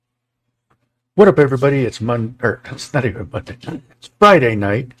What up, everybody? It's it's not even Monday. It's Friday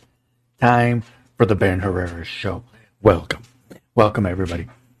night. Time for the Ben Herrera Show. Welcome, everybody.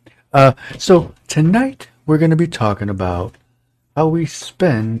 So tonight we're going to be talking about how we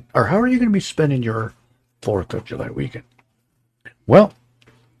spend, or how are you going to be spending your 4th of July weekend? Well,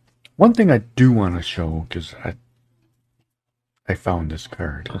 one thing I do want to show, because I found this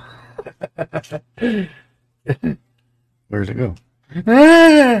card. Where's it go?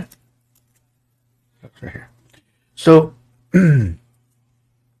 Ah! That's right here. So,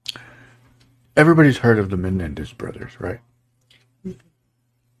 everybody's heard of the Menendez brothers, right?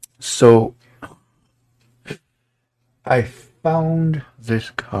 So, I found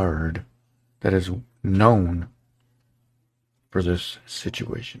this card that is known for this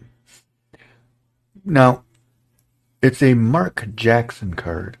situation. Now, it's a Mark Jackson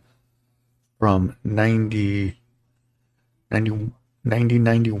card from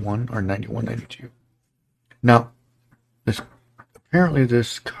 1991 or 91-92. Now, apparently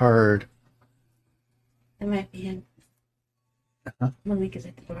this card... It might be in. Malik is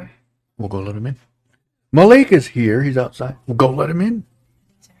at the door. We'll go let him in. Malik is here. He's outside. We'll go let him in.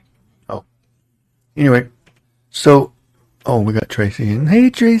 Oh. Anyway, so... Oh, we got Tracy in.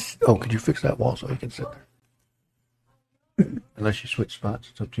 Hey, Tracy. Oh, could you fix that wall so he can sit there? Unless you switch spots.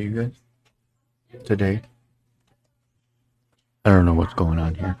 It's up to you guys. Today. I don't know what's going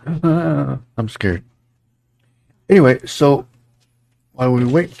on here. I'm scared. Anyway, so while we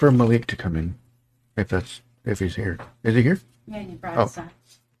wait for Malik to come in, if he's here. Is he here? Yeah, he brought his son.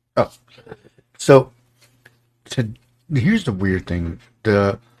 Oh. So here's the weird thing.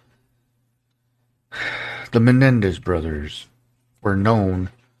 The Menendez brothers were known,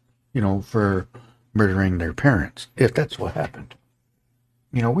 for murdering their parents, if that's what happened.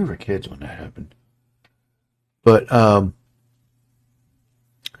 We were kids when that happened. But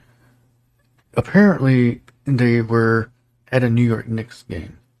apparently they were at a New York Knicks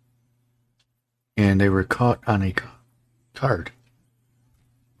game. And they were caught on a card.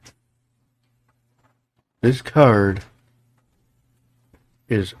 This card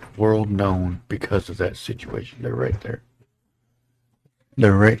is world known because of that situation. They're right there.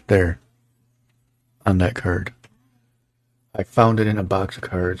 They're right there on that card. I found it in a box of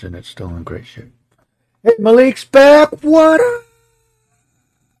cards and it's still in great shape. Hey, Malik's back. What up?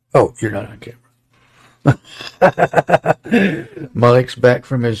 Oh, you're not on camera. Malik's back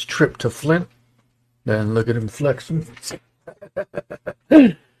from his trip to Flint. Then look at him flexing.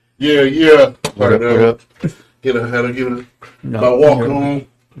 Yeah. What up? Had to get my walk on.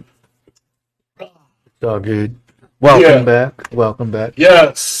 It's all good. Welcome back.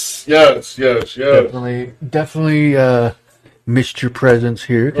 Yes. Definitely missed your presence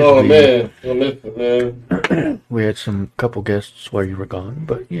here. Oh, man. I missed it, man. We had couple guests while you were gone,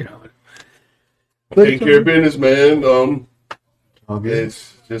 but Take care of business, man. All good.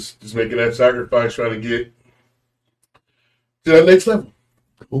 It's just making that sacrifice, trying to get to that next level.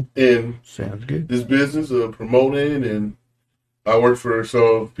 Cool. And sounds good. This business of promoting, and I work for,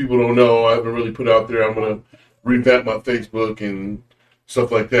 so if people don't know, I haven't really put out there, I'm going to revamp my Facebook and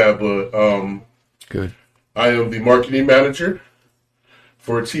stuff like that, but good. I am the marketing manager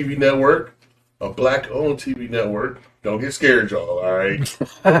for a TV network, a black-owned TV network. Don't get scared, y'all, all right?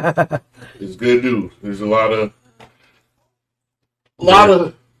 It's good news. There's a lot of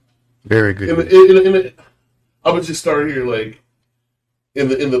very good. I would just start here, like in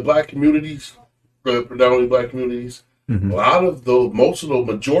the black communities, predominantly black communities. Mm-hmm.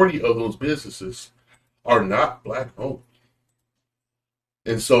 Majority of those businesses are not black owned,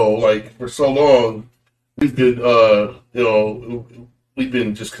 and so like for so long we've been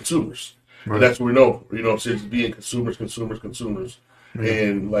just consumers, right. And that's what we know. Since being consumers, mm-hmm.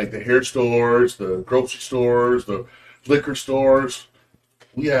 And like the hair stores, the grocery stores, the liquor stores.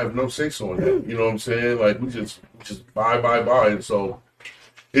 We have no say so in that. You know what I'm saying? Like we just buy, and so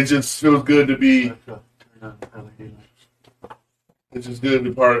it just feels good to be. It's just good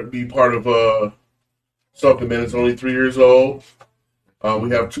to be part of something, man. It's only 3 years old.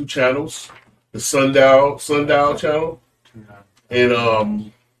 We have 2 channels: the Sundial channel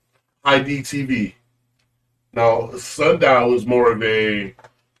and ID TV. Now Sundial is more of a.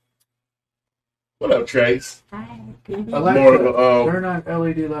 What up, Trace? Hi. More of turn on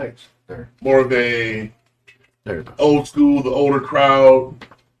LED lights. There. More of a old school, the older crowd,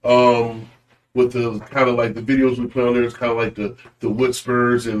 with the kind of like the videos we put on there. It's kind of like the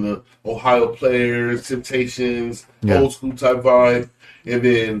Woodspurs and the Ohio Players, Temptations, old school type vibe. And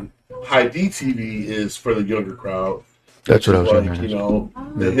then High D TV is for the younger crowd. That's what I was like, saying.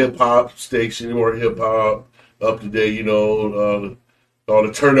 The hip hop station, more hip hop, up to date. all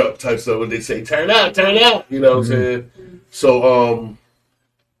the turn up type stuff. What they say, turn up, turn up. You know what I'm saying? So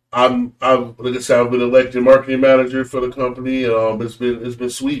I'm like I said, I've been elected marketing manager for the company. It's been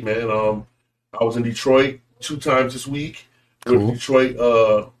sweet, man. I was in Detroit 2 times this week. Went to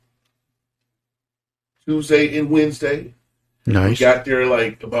Detroit Tuesday and Wednesday. Nice. We got there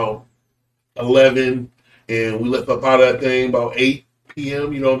like about 11, and we left up out of that thing about 8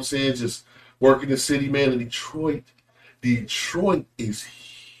 p.m. You know what I'm saying? Just working the city, man. In Detroit is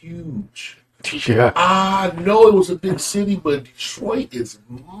huge. Yeah. I know it was a big city, but Detroit is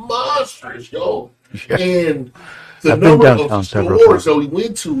monstrous, yo. Yeah. And the I've been number downtown of several stores times. that we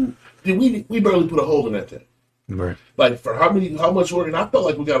went to, we barely put a hole in that thing. Right. Like for how much work, and I felt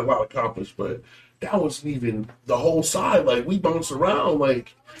like we got a lot accomplished, but that wasn't even the whole side. Like we bounced around,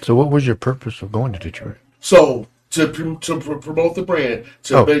 like. So, what was your purpose of going to Detroit? So to promote the brand,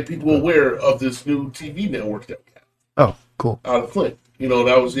 to make people aware of this new TV network that we have. Oh, cool. Out of Flint. You know,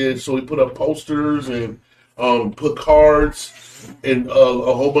 that was it. So we put up posters and put cards in a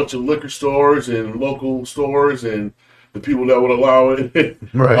whole bunch of liquor stores and local stores and the people that would allow it.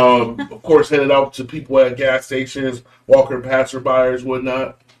 Right. Of course, handed out to people at gas stations, walking passerbyers,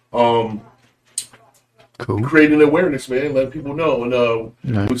 whatnot. Cool. Creating awareness, man, letting people know.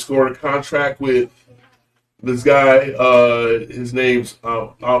 And we scored a contract with this guy. His name's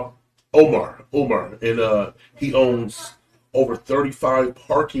Omar, and he owns over 35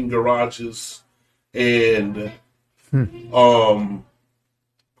 parking garages and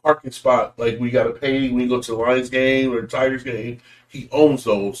parking spot. Like we gotta pay when you go to the Lions game or the Tigers game. He owns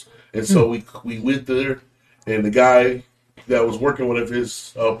those, and so we went there, and the guy that was working one of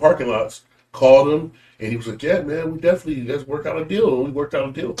his parking lots called him, and he was like, "Yeah, man, let's work out a deal." And we worked out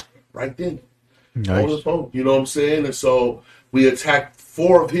a deal right then. Nice. On the phone, you know what I'm saying? And so we attacked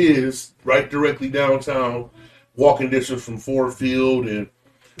 4 of his right directly downtown, walking distance from Ford Field and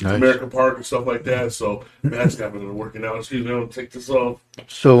American Park and stuff like that. So that's definitely working out. Excuse me, I'm gonna take this off.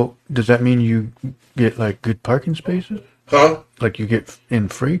 So does that mean you get like good parking spaces? Huh? Like you get in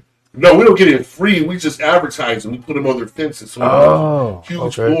free? No, we don't get it free. We just advertise them. We put them on their fences. So we have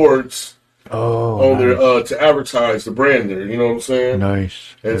huge boards on there to advertise the brand there. You know what I'm saying?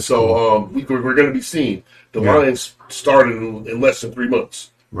 Nice. And That's so cool. we're going to be seen. The Lions started in less than 3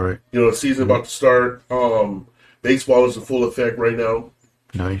 months. Right. You know, the season about to start. Baseball is in full effect right now.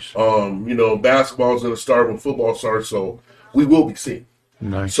 Nice. You know, basketball is going to start when football starts, so we will be seen.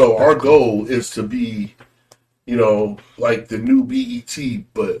 Nice. So our goal is to be, you know, like the new BET,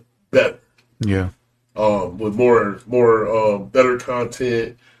 but better. Yeah. With more better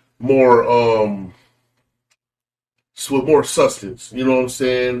content, more with more substance. You know what I'm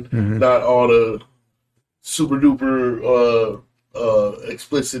saying? Mm-hmm. Not all the super duper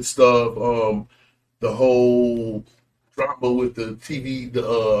explicit stuff. The whole drama with the TV,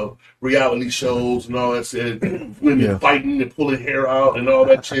 the reality shows and all that shit. Women fighting and pulling hair out and all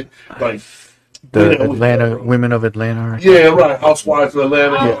that shit. Like the women of Atlanta. Yeah, right. Housewives of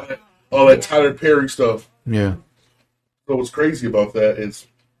Atlanta. All that Tyler Perry stuff. Yeah. So what's crazy about that is.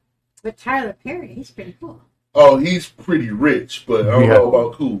 But Tyler Perry, he's pretty cool. Oh, he's pretty rich, but I don't know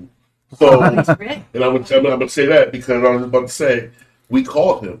about cool. So, and I'm gonna say that because I was about to say we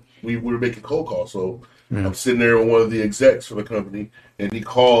called him. We were making cold calls, so I'm sitting there with one of the execs for the company, and he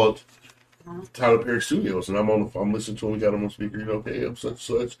called Tyler Perry Studios, and I'm listening to him. We got him on speaker. You know, okay, I'm such.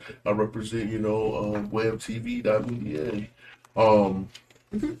 I represent Web TV.media.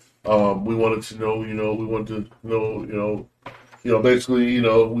 We wanted to know. We wanted to know. Basically,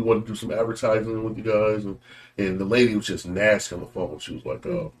 we wanted to do some advertising with you guys, and the lady was just nasty on the phone. She was like,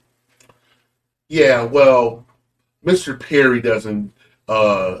 yeah, well, Mr. Perry doesn't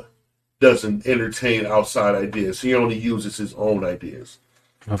entertain outside ideas. He only uses his own ideas.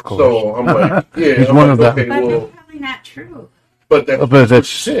 Of course. So I'm like, yeah, he's one of them. But that's probably not true. But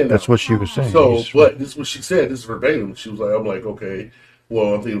that's what she was saying. So, but this is what she said. This is verbatim. She was like, I'm like, okay.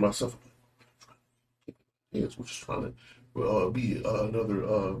 Well, I'm thinking to myself, yes, we're just trying to be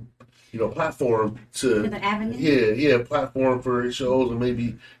another platform to platform for his shows, and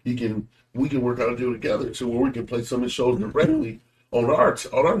maybe we can work out a deal together so where we can play some of his shows directly on our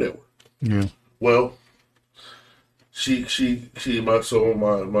network. Yeah. Well, the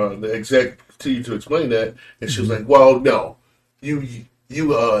exec continued to explain that, and she was like, "Well, no, you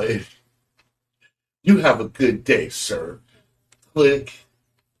have a good day, sir." Click.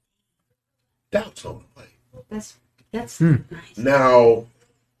 Doubts on the way. That's nice. Now,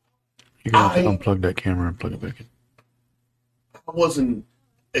 you're gonna have to unplug that camera and plug it back in. I wasn't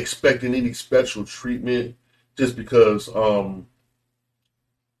expecting any special treatment just because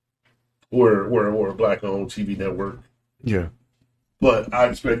we're a black-owned TV network. Yeah. but I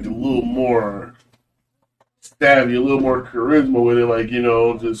expected a little more savvy, a little more charisma with it, like,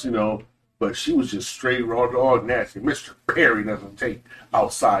 just, but she was just straight raw dog nasty. Mr. Perry doesn't take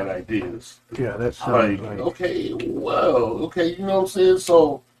outside ideas. Yeah, that's Like, okay, well, okay, you know what I'm saying?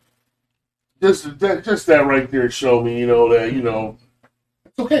 So, just that right there showed me, that,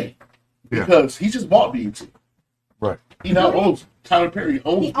 it's okay. Because he just bought BET. Right. He now owns, Tyler Perry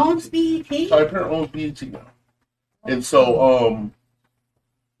owns He owns BET? Tyler Perry owns BET now. And so,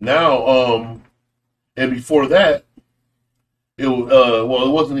 now, and before that, it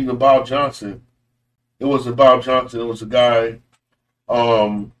wasn't even Bob Johnson. It wasn't Bob Johnson. It was a guy,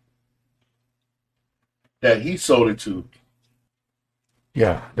 that he sold it to.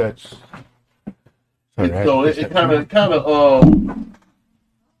 Yeah, that's. So it kind of,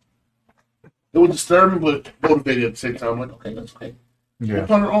 it was disturbing, but motivated at the same time. I'm like, okay, that's okay. Yeah.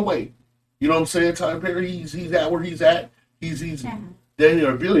 We're on our own way. You know what I'm saying? Tyler Perry, he's at where he's at. He's a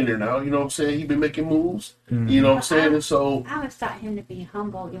billionaire now. You know what I'm saying? He's been making moves. Mm-hmm. You know what I'm saying? And so I always thought him to be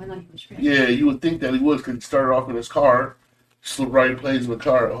humble, even though he was rich. yeah, you would think that he was, because he started off in his car, slipped right in plays in the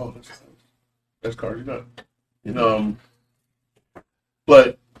car. Oh, that's car you got.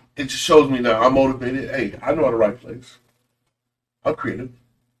 But it just shows me now I'm motivated. Hey, I know how to write plays. I'm creative.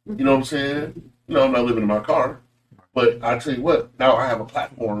 You know what I'm saying? I'm not living in my car. But I tell you what, now I have a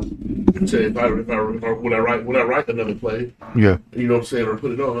platform to say if I when I write another play, yeah, you know what I'm saying, or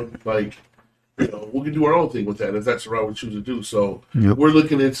put it on, like, we can do our own thing with that if that's the route we choose to do. So we're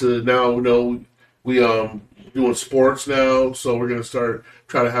looking into now, we doing sports now, so we're gonna start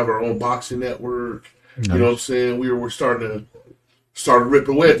trying to have our own boxing network. Nice. You know what I'm saying? We're starting to rip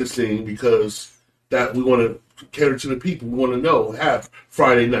away at this thing because that we want to cater to the people. We want to have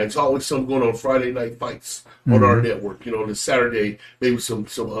Friday nights, always something going on Friday night fights on our network. This Saturday, maybe some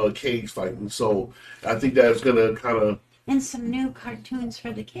cage fighting. So I think that's going to kind of... And some new cartoons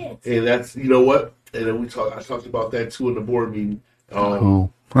for the kids. And that's, you know what? And then I talked about that too in the board meeting.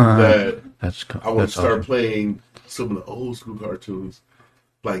 Cool. That that's cool. I want to start playing some of the old school cartoons,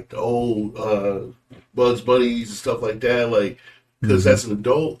 like the old Bugs Bunnies and stuff like that. Like, because as an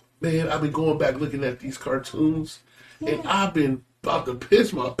adult, man, I've been going back looking at these cartoons, and I've been about to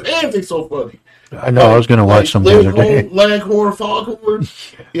piss my pants. They're so funny. I know. I was going to watch some the other day. Leghorn, Foghorn.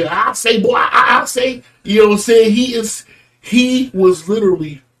 Yeah, I say, boy, I say, you know what I'm saying? He was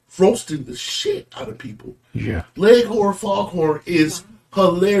literally roasting the shit out of people. Yeah. Leghorn, Foghorn is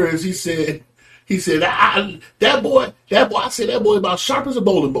hilarious. He said, that boy, I said that boy about sharp as a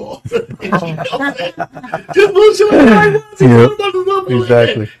bowling ball. Just bullshit.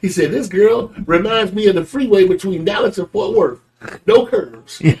 Exactly. He said, this girl reminds me of the freeway between Dallas and Fort Worth. No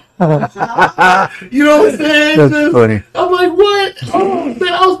curves. You know what I'm saying? That's funny. I'm like, what? Oh,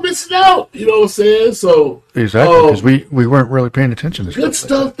 man, I was missing out. You know what I'm saying? So exactly, because we weren't really paying attention to good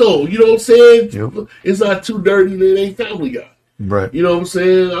stuff, though. You know what I'm saying? Yep. It's not too dirty. It ain't Family Guy. Right. You know what I'm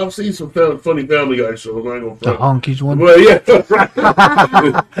saying? I've seen some funny Family Guy shows. I ain't gonna front. The Honkies one? Well, yeah. Right.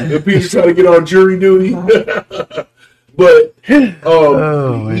 And Peter's trying to get on jury duty. But the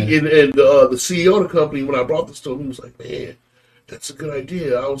CEO of the company, when I brought this to him, he was like, man, that's a good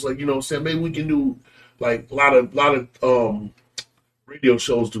idea. I was like, you know what I'm saying? Maybe we can do, like, a lot of radio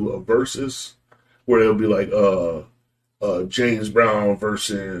shows do a versus where they'll be like James Brown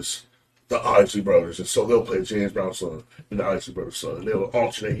versus the Isley Brothers, and so they'll play James Brown's son and the Isley Brothers' son, and they'll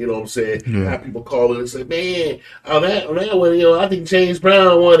alternate. You know what I'm saying? Yeah. Have people call in and say, "Man, on that one, I think James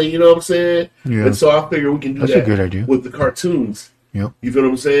Brown won it." You know what I'm saying? Yeah. And so I figure we can do That's that a good idea. with the cartoons. Yep. You feel what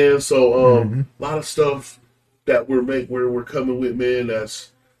I'm saying? So a lot of stuff that we're coming with, man.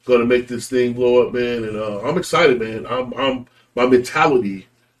 That's gonna make this thing blow up, man. And I'm excited, man. I'm my mentality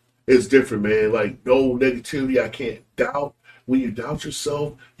is different, man. Like, no negativity. I can't doubt. When you doubt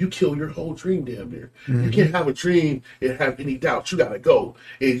yourself, you kill your whole dream damn near. You can't have a dream and have any doubts. You got to go.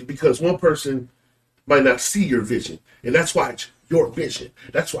 And because one person might not see your vision. And that's why it's your vision.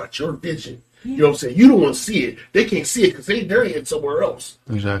 That's why it's your vision. You know what I'm saying? You don't want to see it. They can't see it because they're in somewhere else.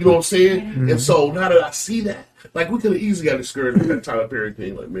 Exactly. You know what I'm saying? And so now that I see that, like, we could have easily got discouraged with that Tyler Perry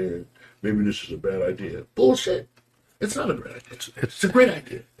thing. Like, man, maybe this is a bad idea. Bullshit. It's not a bad idea. It's a great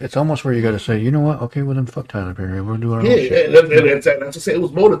idea. It's almost where you got to say, you know what? Okay, well then fuck Tyler Perry. We're doing our own shit. And that's to say, it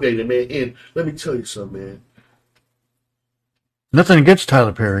was motivated, man. And let me tell you something, man. Nothing against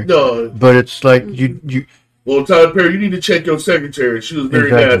Tyler Perry. No, but it's like you. Well, Tyler Perry, you need to check your secretary. She was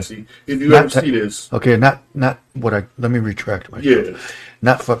very nasty. If you ever see this, okay, not what I. Let me retract myself. Yeah,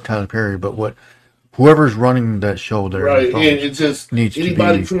 not fuck Tyler Perry, but what. Whoever's running that show there, right? And it just needs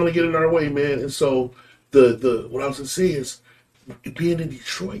anybody trying to get in our way, man. And so the what I was gonna say is, being in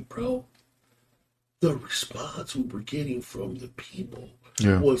Detroit, bro, the response we were getting from the people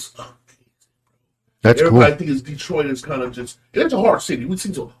Yeah. was That's everybody cool. thinks Detroit is kind of just, it's a hard city. We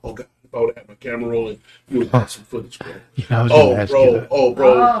seem to, oh God, if I would have my camera rolling, you would have some footage, bro. Yeah, I was gonna ask you that.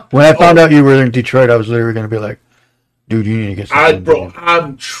 Bro. When I found out you were in Detroit, I was literally gonna be like, dude, you need to get something.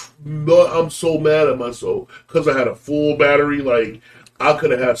 I'm so mad at myself because I had a full battery. Like, I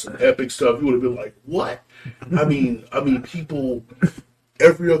could have had some epic stuff. You would have been like, what? I mean, people,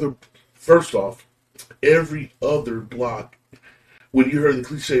 first off, every other block, when you heard the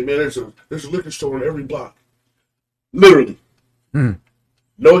cliche, man, there's a liquor store on every block. Literally. Mm.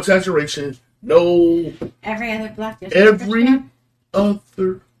 No exaggeration. No. Every other block. Every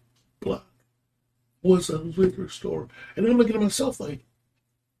other block was a liquor store. And I'm looking at myself like,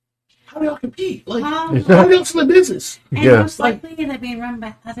 how do y'all compete? Like, how do y'all still in business? And Yeah. most likely they're being run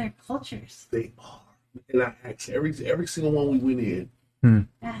by other cultures. They are. And I asked every single one we went in,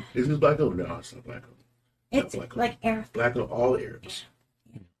 Ah, is this black owned? No, it's not black owned. it's Black like air. Black owned, all the Arabs.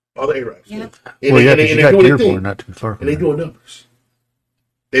 All the Arabs. Yeah. And Well, yeah, they 'cause you doing got their Dearborn thing. not too far And from they there. doing numbers.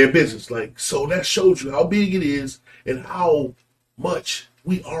 They're in business. Like, so that shows you how big it is and how much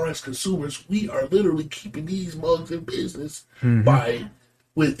we are as consumers. We are literally keeping these mugs in business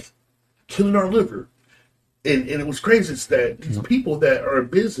with killing our liver. And it was crazy is that these people that are in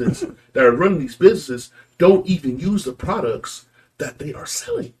business, that are running these businesses, don't even use the products that they are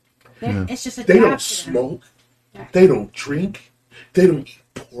selling. It's just a They job don't to them. smoke. Yeah. They don't drink. They don't eat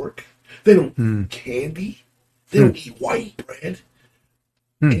pork. They don't eat candy. They don't eat white bread.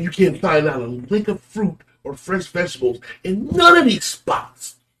 And you can't find out a lick of fruit or fresh vegetables in none of these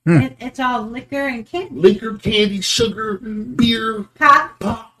spots. It's all liquor and candy. Liquor, candy, sugar, beer, Pop.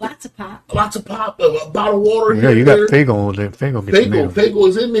 Lots of pop. lots of pop, a bottle of water. Yeah, here you and got there. Fago. Fago gets Fago. nailed. Fago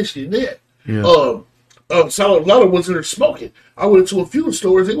is in Michigan. Yeah. So a lot of ones in there smoking. I went to a few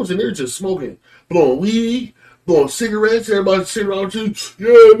stores. They was in there just smoking, blowing weed, blowing cigarettes. Everybody sitting around you.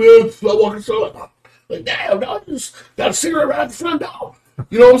 Yeah, man. I walk in the store like damn, dog, just got a cigarette right at the front door.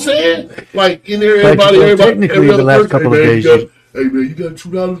 You know what I'm saying? Like in there, everybody. Technically, every the other last person, couple hey, of man, days. hey man, you got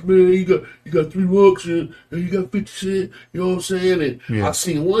 $2, man. You got $3, and you got 50 cents. You know what I'm saying? And Yeah. I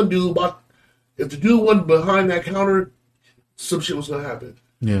seen one dude if the dude wasn't behind that counter, some shit was gonna happen.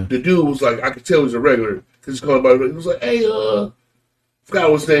 Yeah. The dude was like, I could tell he was a regular because he called by. He was like, hey, forgot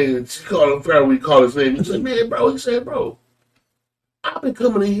his name. He called him. Forgot what he called his name. He said, man, bro. He said, bro, I've been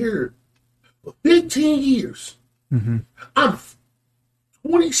coming in here for 15 years. I'm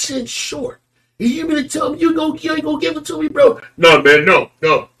 20 cents short. And you mean to tell me you ain't gonna give it to me, bro? No, man, no,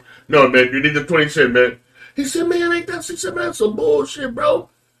 man. You need the 20 cents, man. He said, man, ain't that 6 cents, man? That's some bullshit, bro.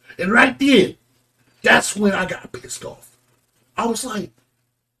 And right then, that's when I got pissed off. I was like,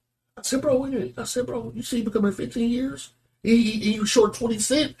 I said, bro, wait a minute. I said, bro, you see, you becoming 15 years? And you short 20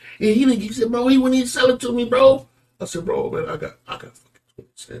 cents? And he said, bro, he wouldn't even sell it to me, bro. I said, bro, man, I got fucking 20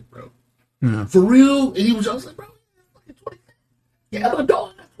 cents, bro. Yeah. For real? And he was just like, bro, fucking 20 cents. Yeah, my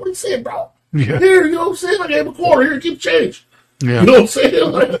dog got 20 cents, bro. Yeah. Here, you know what I'm saying? I gave him a quarter. Here, keep change. Yeah. You know what I'm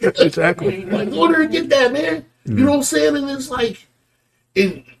saying? Like, Exactly. like, go there and get that, man. You know what I'm saying? And it's like,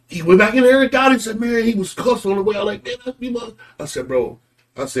 and he went back in there and got it. Said, man, he was cussed on the way. I like, man, that's me, man. I said, bro.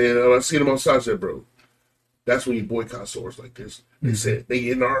 I said, I seen him outside. I said, bro, that's when you boycott stores like this. They said, they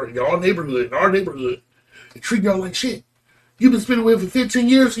in our neighborhood, they treat y'all like shit. You've been spending with him for 15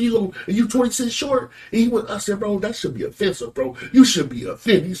 years and you 20 cents short. And he went, I said, bro, that should be offensive, bro. You should be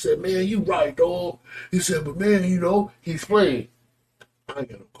offended. He said, man, you right, dog. He said, but man, he explained, I ain't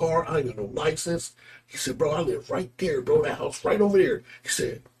got no car, I ain't got no license. He said, bro, I live right there, bro, that house right over there. He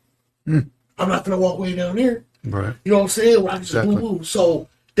said, I'm not gonna walk way down there. Right. You know what I'm saying? Where I can just Exactly. boom, boom. So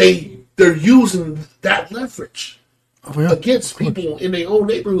they're using that leverage Oh, yeah. against people in their own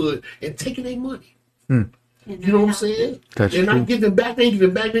neighborhood and taking their money. You know what I'm saying? That's They're true. not giving back. They ain't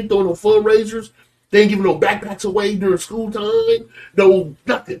giving back. They ain't throwing no fundraisers. They ain't giving no backpacks away during school time. No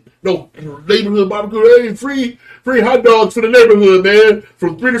nothing. No neighborhood barbecue. Hey, free hot dogs for the neighborhood, man.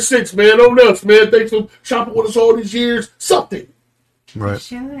 From 3 to 6, man. On us, man. Thanks for shopping with us all these years. Something. Right.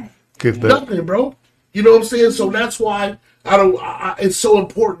 Sure. Give back. Nothing, bro. You know what I'm saying? So that's why it's so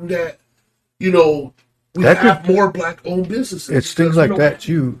important that, we That have more black-owned businesses. It's things like that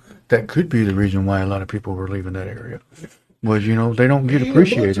too that could be the reason why a lot of people were leaving that area. Was they don't get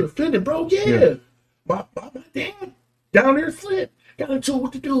appreciated. Offended, bro. Yeah. Yeah. My dad down there in Flint got into it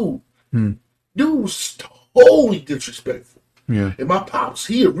with the dude. Dude was totally disrespectful. Yeah. And my pops,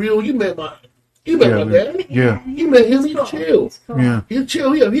 he a real. You met my dad. Yeah. You met him. He's chill. It's cool. Yeah. He's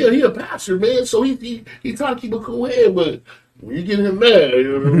chill. He a pastor, man. So he trying to keep a cool head, but when you get him mad, Yeah. I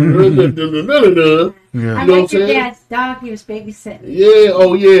You know like what I'm your saying? dad's dog he was babysitting. yeah,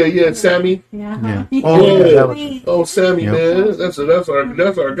 oh yeah, Sammy. Yeah. Yeah. He Oh, was yeah, that was- sweet. Oh, Sammy, Yep. man,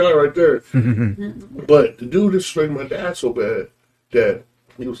 that's our guy right there. But the dude disrespected my dad so bad that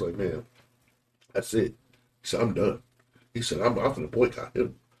he was like, man, that's it. He said, I'm done. He said, I'm going to boycott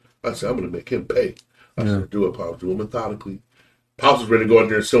him. I said, I'm going to make him pay. I said, do it, Pops. Do it methodically. Pops was ready to go out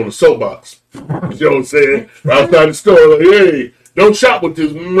there and sit on the soapbox. You know what I'm saying? Right outside the store, like, hey, don't shop with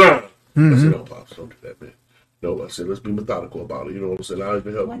this. Nah. I said, no, Pops, don't do that, man. No, I said, let's be methodical about it. You know what I'm saying? I'll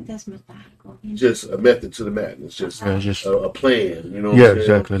even help What you. does methodical mean? Just a method to the madness. Just, Yeah, just a plan. You know what yeah, I'm saying?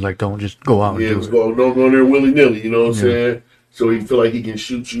 exactly. Like, don't just go out and Yeah, do just it. don't go in there willy nilly. You know what I'm Yeah. saying? So he feel like he can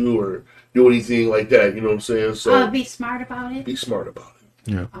shoot you or do anything like that. You know what I'm saying? So Be smart about it. be smart about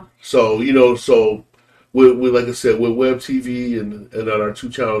it. Yeah. So with like I said, with web TV and on our 2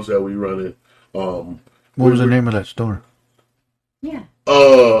 channels that we run it, What was the name of that store? Yeah.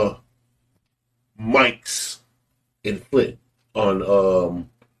 Mike's in Flint on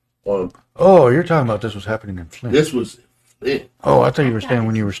Oh, you're talking about this was happening in Flint. this was Flint. Oh, I thought you were saying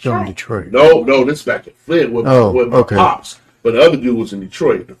when you were still in Detroit. No, this back in Flint with my okay. pops. But the other dude was in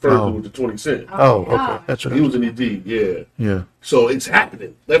Detroit. The first Oh. dude was the 20 Cent. Oh, okay. That's what He was in Indeed, yeah. Yeah. So it's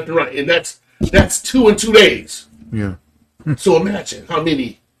happening left and right, and that's 2 in 2 days. Yeah. So imagine how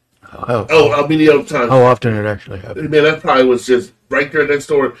many How other times. often it actually happened. Man, that probably was just right there at that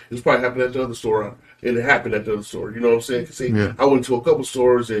store. It was probably happening at the other store, and it happened at the other store. You know what I'm saying? 'Cause see, Yeah. I went to a couple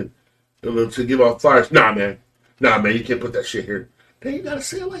stores and to give out flyers. Nah, man, you can't put that shit here. Then you gotta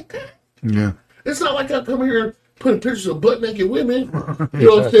say it like that. Yeah. It's not like I come here putting pictures of butt naked women. You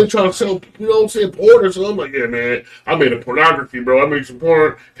know what I'm saying? Trying to sell, you know what I'm saying, porn or something. I'm like, yeah, man, I made a pornography, bro. I made some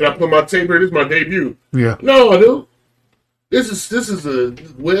porn. Can I put my tape here? This is my debut. Yeah. No, I do. This is a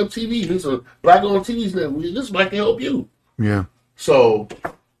web TV. This is a black on TV's network. This might can help you. Yeah. So,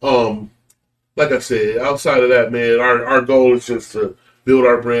 like I said, outside of that, man, our goal is just to build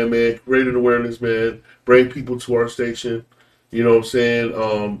our brand, man, create an awareness, man, bring people to our station. You know what I'm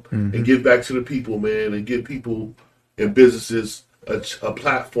saying? And give back to the people, man, and give people and businesses a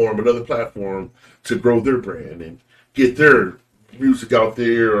platform, another platform to grow their brand and get their music out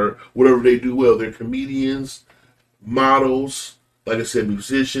there or whatever they do well. They're comedians, models, like I said,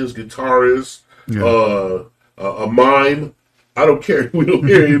 musicians, guitarists, a mime. I don't care. We don't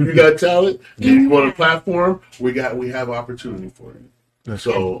care if you got talent. If you want a platform, we have opportunity for you. That's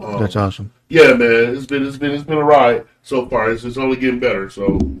awesome. Yeah, man, it's been a ride so far. It's only getting better.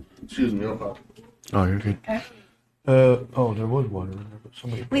 So, excuse me, I'm popping. Oh, you're good. There was water in there, but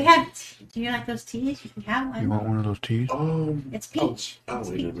somebody. We have. Do you like those teas? You can have one. You want one of those teas? It's peach. I'll It's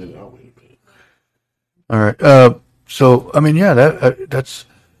wait a peach. minute. All right. So I mean, yeah, that's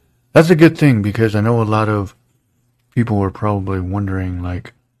a good thing because I know a lot of people were probably wondering,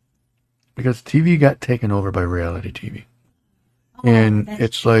 like, because TV got taken over by reality TV, and That's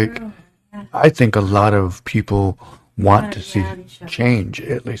it's like true. Yeah. I think a lot of people want to see reality show. change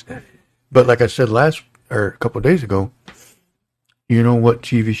at least. But like I said a couple of days ago, you know what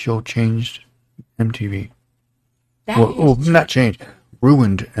TV show changed MTV? That Well, is not changed,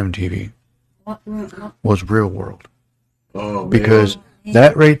 ruined MTV what- was Real World. Oh, man. Because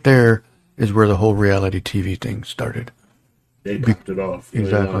that right there is where the whole reality TV thing started. They popped it off.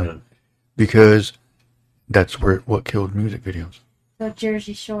 Exactly. Because that's what killed music videos. the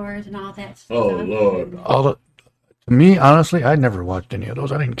Jersey Shores and all that stuff. Oh, Lord. To me, honestly, I never watched any of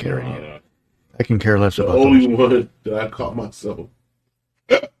those. I didn't care any of it. I can care less The about only those. one that I caught myself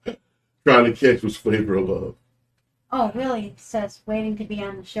trying to catch was Flavor of Love. Oh, Willie says waiting to be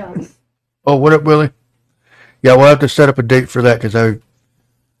on the show. Oh, what up, Willie? Yeah, we'll have to set up a date for that because I'm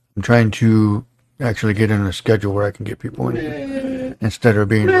trying to actually get in a schedule where I can get people in Man, instead of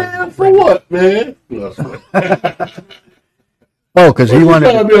being for what, man? Oh, because he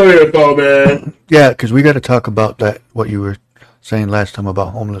wanted. to be on here for, man. Yeah, because we got to talk about that. What you were saying last time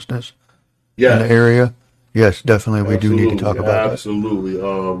about homelessness in the Yeah, area. Yes, definitely, we do need to talk about that. absolutely.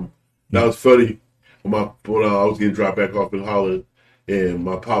 That was funny. When I was getting dropped back off in Holland, and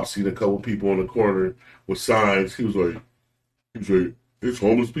my pop seen a couple people on the corner with signs. He was like, "There's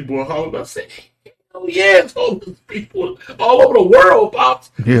homeless people in Holland." I said, "Oh yeah, it's homeless people all over the world,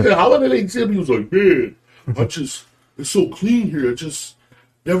 pops." Yeah. Yeah. Holland ain't exhibit. He was like, "Man, it's so clean here. I just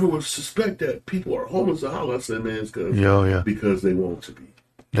never would suspect that people are homeless in Holland." I said, "Man, it's because they want to be."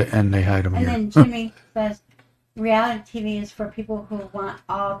 And they hide them And here. then Jimmy says reality TV is for people who want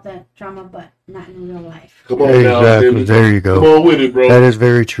all the drama but not in real life. Come on now, Exactly. Jimmy. There you Come go. on with it, bro. That is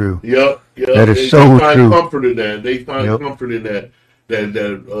very true. Yep. That is They so find true. comfort in that. They find Yep. comfort in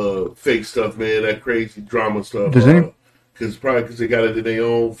that fake stuff, man. That crazy drama stuff. Does any- because they got it in their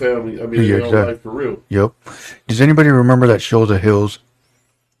own family. I mean, Yeah, their own exactly. life for real. Yep. Does anybody remember that show, The Hills?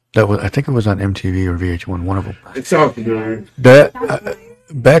 That was, I think it was on MTV or VH1, one of them. It sounds familiar. That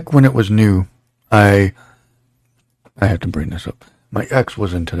back when it was new, I have to bring this up. My ex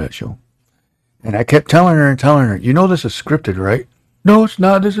was into that show, and I kept telling her, you know, this is scripted, right? No, it's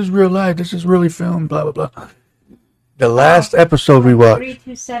not. This is real life. This is really filmed. Blah blah blah. The last episode we watched.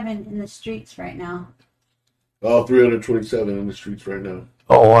 327 in the streets right now. Oh, 327 in the streets right now.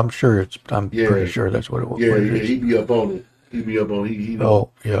 Oh, I'm sure I'm pretty sure that's what it was. Yeah, he be up on it. He be up on it. He Oh,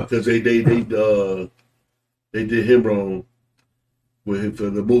 yeah. Because they did him wrong with for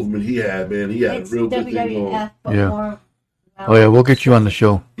the movement he had, man. He had It's a real good thing WWF, going. but Yeah. more. Oh yeah, we'll get you on the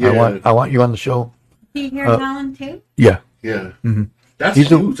show. Yeah. I want you on the show. He here in Holland too? Yeah, Yeah. Mhm. That's He's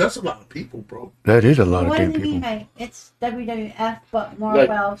the- huge. That's a lot of people, bro. that is a lot of What damn does it mean people. by it's WWF, but more Like-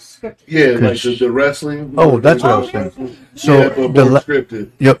 well scripted? Yeah, like Cause- the wrestling. Oh, that's what I was Oh, saying. So yeah, but the more la- scripted.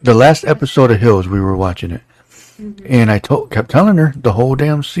 Yep, the last episode of Hills, we were watching it, and I kept telling her the whole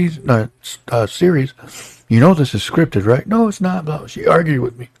damn season series. You know this is scripted, right? No, it's not. Blah. She argued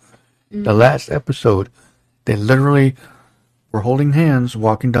with me. The last episode, they literally were holding hands,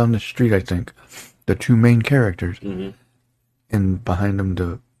 walking down the street. I think the two main characters, and behind them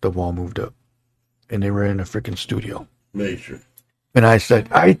the wall moved up, and they were in a freaking studio. Major. And I said,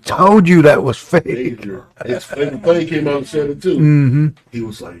 I told you that was fake. Major. It's Flavor Flav came out and said it too. Mm-hmm. He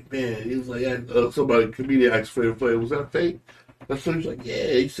was like, somebody, comedian asked Flavor Flav, was that fake? That's what he was like, yeah.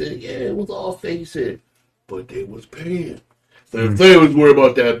 He said, yeah, it was all fake. He said, but they was paying. Flavor Flav was worried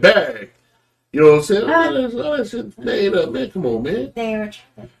about that bag. You know what I'm saying? All that shit made up, man. Come on, man.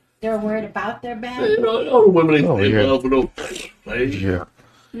 They're worried about their bag. You know, all the women Oh, they yeah. love for no like, Yeah.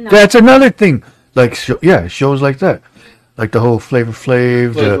 No. That's another thing. Like, shows like that. Like the whole Flavor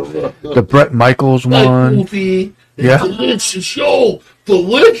Flav, the Brett Michaels like one. Goofy, Yeah. Delicious show,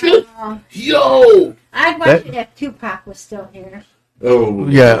 delicious, Uh, yo. I'd watch it if Tupac was still here. Oh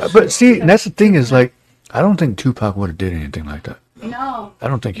Yeah, but see, that's the thing is like, I don't think Tupac would have did anything like that. No, I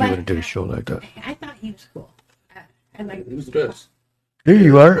don't think he But- would have did a show like that. I thought he was cool. I like. He was the best. There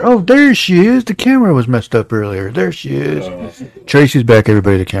you are. Oh, there she is. The camera was messed up earlier. There she is. Tracy's back.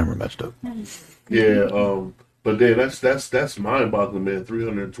 Everybody, the camera messed up. Yeah, but then that's mind-boggling, man.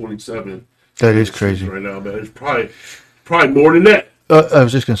 327. That is crazy. right now, man. It's probably more than that. I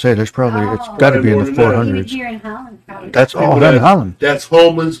was just gonna say, there's probably it's got to be in the More than that. Even 400s. here in Holland, probably. That's all People in Holland. That's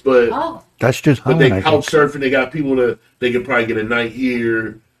homeless, but Oh, That's just but Holland. they I couch think. surfing. They got people that they can probably get a night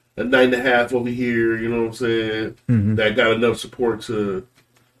here, a night and a half over here. You know what I'm saying? Mhm. That got enough support to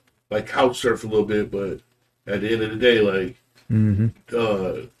like couch surf a little bit, but at the end of the day, like Mhm.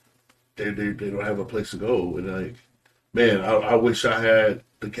 they don't have a place to go, and like man, I wish I had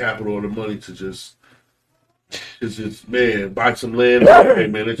the capital or the money to just man buy some land. Hey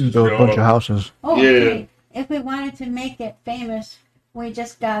man, it's just Build a bunch of houses. oh. Yeah. Okay. If we wanted to make it famous, we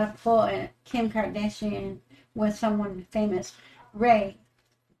just gotta pull in Kim Kardashian with someone famous. Ray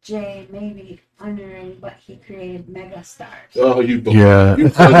J, maybe underrated, but he created mega stars. Oh, you Yeah. you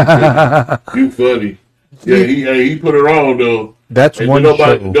funny. You funny. Yeah, he put her on though. That's And one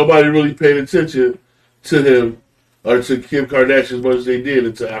show. nobody really paid attention to him or to Kim Kardashian as much as they did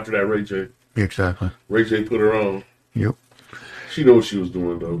until after that Ray J. Exactly. Ray J put her on. Yep. She knew what she was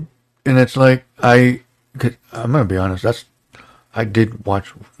doing though. And it's like I'm gonna be honest. I did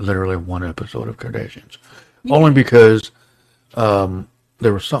watch literally one episode of Kardashians, only because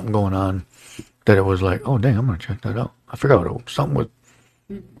there was something going on that it was like, oh dang, I'm gonna check that out. I forgot what it was. Something with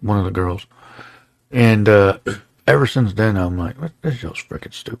one of the girls, and ever since then I'm like, this show's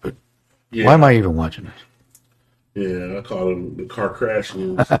freaking stupid. Yeah, Why am I even watching this? yeah, I call them the car crash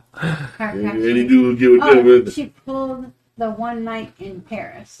news. Car Any Kardashian. dude would get with them. Oh, she pulled the one night in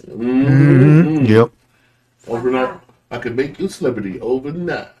Paris. Mm-hmm. Yep. Overnight, I could make you a celebrity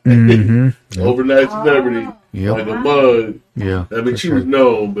overnight. Mm-hmm. Overnight celebrity, Yep. like a mug. Yeah. I mean, for she sure. was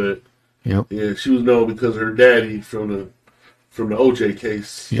known, but Yep. yeah, she was known because her daddy from the OJ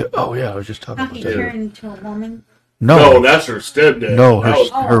case. Yeah. Oh yeah, I was just talking How he about that. turned into a woman. No, No, that's her stepdad. no, That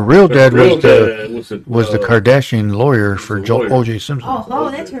was- her real dad real was the dad was the Kardashian lawyer for the lawyer. O.J. Simpson. Oh,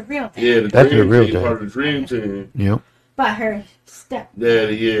 that's her real dad. Yeah, the That's her dream real team, dad. part of the dream team. Yep. But her step.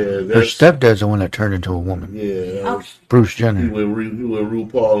 Daddy, yeah, Her that's stepdad's the one that turned into a woman. yeah. That was, Bruce he Jenner. went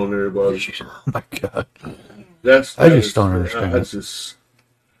RuPaul on everybody. Oh my god. That's I that just is- don't understand I it. just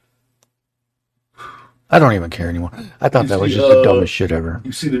I don't even care anymore. I thought You that was see, just the dumbest shit ever.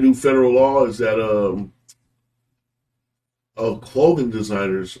 you see the new federal law is that clothing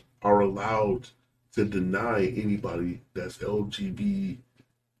designers are allowed to deny anybody that's LGBT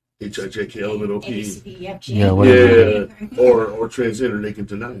HIJKLMNOP. ABCDEFG. Yeah, whatever. Yeah, or transgender, they can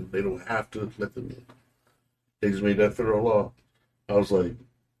deny them. They don't have to let them in. They just made that federal law. I was like,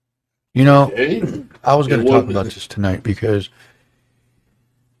 You know, okay. I was going to talk about this tonight because,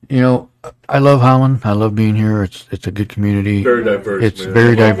 you know, I love Holland. I love being here. It's a good community. Very diverse. It's man. very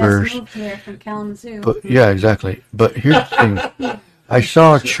Yeah, that's diverse. moved here from Kalamazoo. But yeah, exactly. But here's the thing: I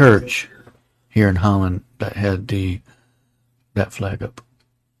saw a church here in Holland that had that flag up.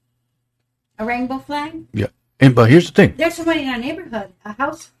 A rainbow flag? Yeah, but here's the thing: There's somebody in our neighborhood, a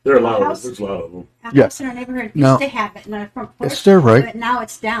house. There are a lot of house, them. There's a lot of them. A Yeah. house in our neighborhood No. used to have it in our front porch. it's their right. But now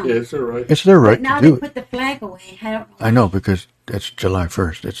it's down. Yeah, it's all right. It's their right But now to do they it. put the flag away. I don't know. I know because it's July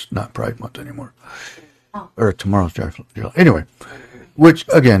 1st. It's not Pride Month anymore, Oh. or tomorrow's July. Anyway, which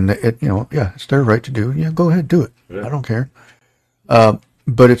again, it's their right to do. Yeah, go ahead, do it. Yeah. I don't care.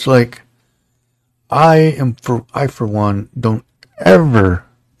 But it's like I for one don't ever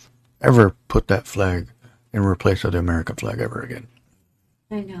put that flag in replace of the American flag ever again,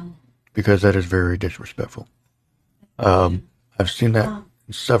 I know. because that is very disrespectful. I've seen that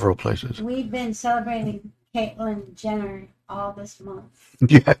in several places. We've been celebrating Caitlyn Jenner all this month.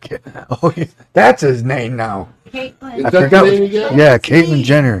 Yeah, oh yeah, that's his name now. Caitlyn. Is I that forgot. the name again? Yeah, Caitlyn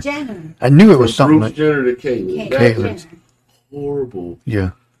Jenner. I knew it was something. Bruce Like, Jenner to Caitlyn. Caitlyn. That Caitlyn. is horrible.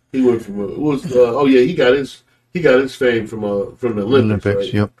 yeah, He went from he got his fame from the Olympics.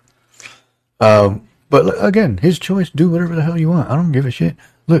 Right? Yep. But again, his choice. Do whatever the hell you want. I don't give a shit.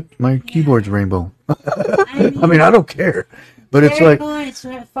 Look, my keyboard's rainbow. I mean, I don't care. But it's they're like, going as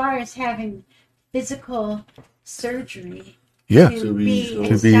far as having physical surgery yeah, To be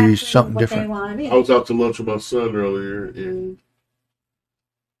exactly something what different. They want to be. I was out to lunch with my son earlier, and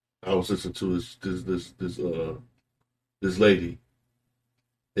I was listening to this lady,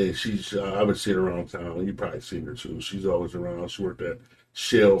 and I've been seeing her around town. You probably seen her too. She's always around. She worked at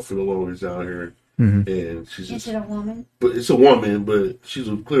Shell for the longest down here, and she's Is just. it a woman? But it's a woman, but she's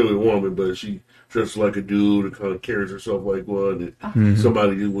clearly a woman, but she dressed like a dude and kind of carries herself like one. And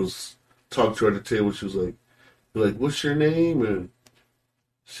somebody who was talking to her at the table, she was like, "What's your name?" And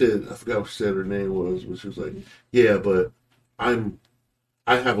said, I forgot what she said her name was, but she was like, "Yeah, but I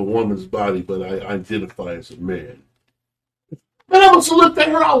have a woman's body, but I identify as a man." And I must have looked at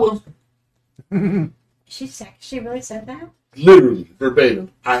her. I was She really said that? literally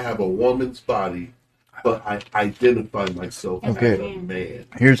verbatim. I have a woman's body, but I identify myself Okay. as a man.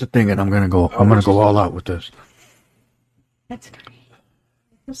 Here's the thing, and I'm gonna go all out with this. That's great.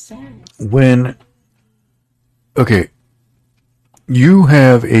 So sad. When, okay, you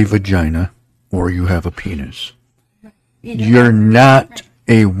have a vagina or you have a penis. You're not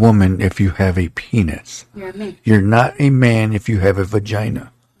a woman if you have a penis. You're a man. You're not a man if you have a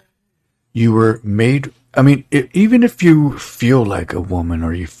vagina. You were made, I mean, even if you feel like a woman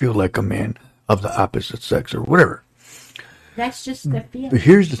or you feel like a man of the opposite sex or whatever. That's just the feeling. But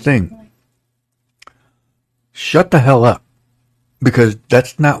here's the thing. Shut the hell up. Because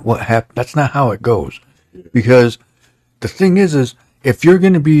that's not what that's not how it goes. Because the thing is if you're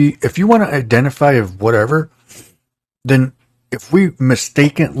going to if you want to identify as whatever, then if we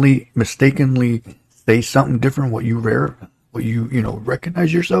mistakenly say something different, what you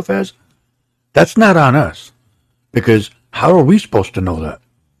recognize yourself as, that's not on us. Because how are we supposed to know that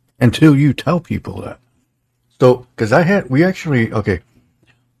until you tell people that? So, because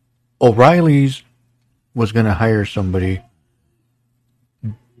O'Reilly's was going to hire somebody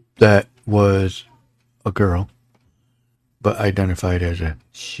that was a girl, but identified as a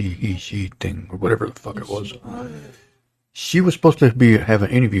she thing, or whatever the fuck it was. She was supposed to have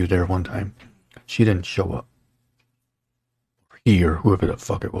an interview there one time. She didn't show up. He or whoever the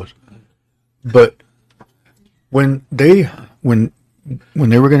fuck it was. But when they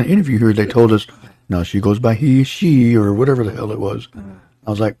were going to interview her, they told us, no, she goes by he, she, or whatever the hell it was. I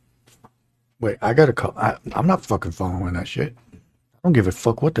was like, wait, I gotta call. I'm not fucking following that shit. I don't give a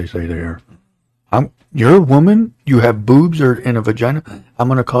fuck what they say there. You're a woman. You have boobs or in a vagina. I'm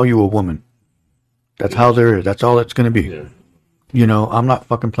gonna call you a woman. That's how there is. That's all it's gonna be. Yeah. You know, I'm not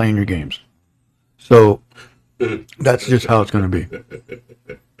fucking playing your games. So that's just how it's gonna be.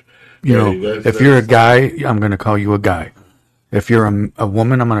 You know, if you're a guy, I'm gonna call you a guy. If you're a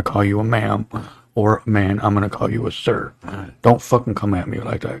woman, I'm gonna call you a ma'am, or a man, I'm gonna call you a sir. Don't fucking come at me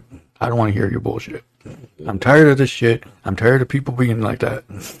like that. I don't want to hear your bullshit. I'm tired of this shit. I'm tired of people being like that.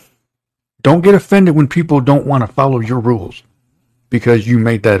 Don't get offended when people don't want to follow your rules because you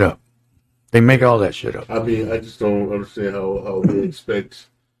made that up. They make all that shit up. I mean, I just don't understand how they expect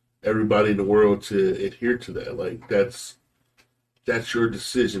everybody in the world to adhere to that. Like, that's your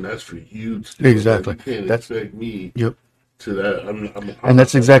decision. That's for you to do. Exactly. Like, you can't That's expect me Yep. to that. And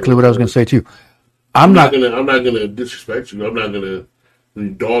that's exactly what I was going to say too. I'm not gonna disrespect you. I'm not gonna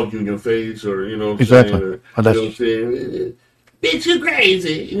dog you in your face or you know what I'm Exactly. saying. Or, Oh, that's- you know what I'm saying. Bitch, you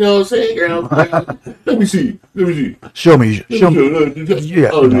crazy. You know what I'm saying, girl? Let me see. Show me. Yeah.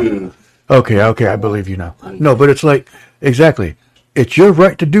 Oh, No. yeah. Okay, I believe you now. No, but it's like, exactly. It's your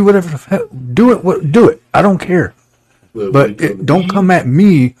right to do whatever. Do it. I don't care. But don't come at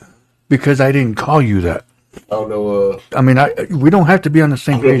me because I didn't call you that. I don't know. I mean, we don't have to be on the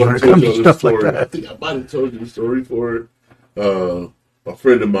same page when it comes to stuff like that. I think I might have told you the story for a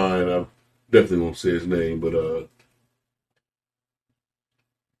friend of mine. I definitely won't say his name, but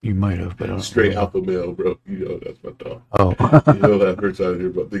You might have, but I don't straight know. alpha male, bro. You know that's my dog. Oh. You know that first time I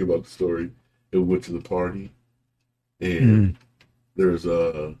hear think about the story. And we went to the party, and there's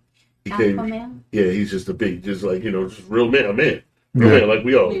he came. Aquaman? Yeah, he's just a big, just like just real man, a man. Real man, like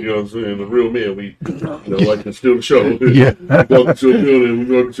we all, you know what I'm saying? The real man, we, like to steal the show. Yeah. We walk into a building, we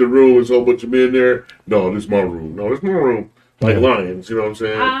go into a room, there's a whole bunch of men there. No, this is my room. No, this is my room. Like lions, you know what I'm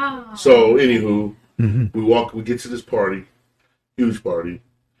saying? Ah. So, anywho, we get to this party, huge party.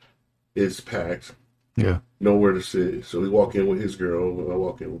 It's packed. Yeah. Nowhere to sit. So we walk in with his girl, and I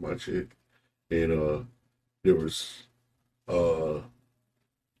walk in with my chick. And there was a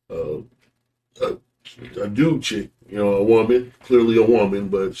dude chick, a woman, clearly a woman,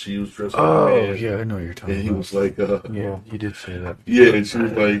 but she was dressed like a man. Yeah, I know what you're talking And he about. was like, yeah, you did say that. yeah, and she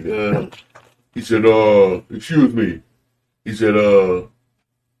was like, he said, excuse me. He said,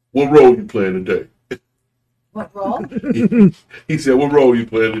 what role you playing today? What role? He said, what role you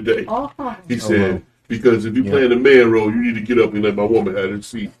playing today? Oh. He said, wow. because if you playing a man role, you need to get up and let my woman have her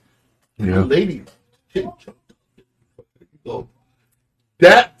seat. Yeah. The lady,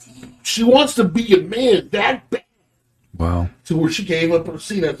 that she wants to be a man that bad. Wow. To where she gave up her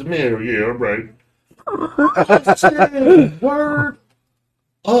seat as a man. Yeah, I'm right. I said, word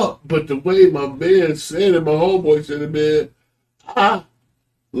up. But the way my man said it, my homeboy said it, man, I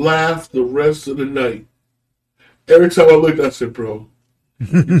laughed the rest of the night. Every time I looked, I said, bro,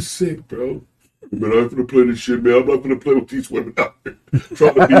 you're sick, bro. Man, I'm gonna play this shit, man. I'm not gonna play with these women out there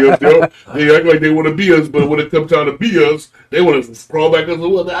trying to be us. They act like they want to be us, but when it comes time to be us, they want to crawl back as a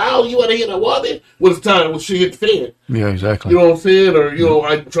woman. Oh, you want to hit a woman? When it's time, when she hit the fan. Yeah, exactly. You know what I'm saying? Or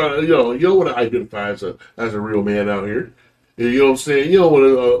I try to, you don't want to identify as a real man out here. You know what I'm saying? You don't want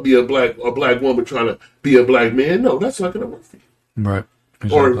to be a black woman trying to be a black man. No, that's not gonna work for you. Right.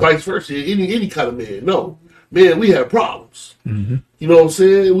 Exactly. Or vice versa. Any kind of man. No, man, we have problems. Mm-hmm. You know what I'm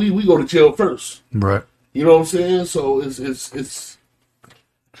saying? We go to jail first. Right. You know what I'm saying? So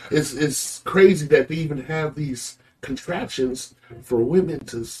it's crazy that they even have these contraptions for women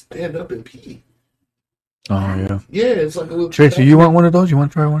to stand up and pee. Oh, yeah. Yeah, it's like a little Tracy, you want one of those? You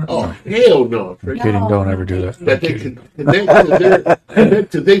want to try one of those? Oh, hell no. I'm kidding. Don't ever do that. That they can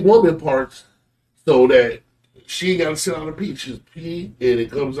connect to their woman parts so that she ain't got to sit on a pee. She's pee and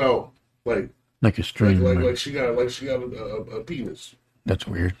it comes out like a stream. like she got a penis. That's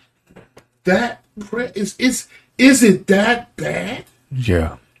weird. That is it that bad?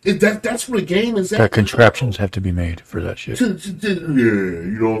 Yeah. That's what the game is at. That contraptions have to be made for that shit. Yeah,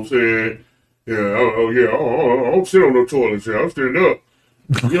 you know what I'm saying? Yeah, I don't sit on no toilet. I'll stand up.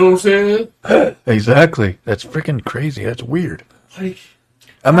 You know what I'm saying? Exactly. That's freaking crazy. That's weird. Try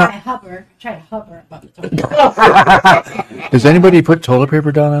I'm to not. hover above the toilet. Does anybody put toilet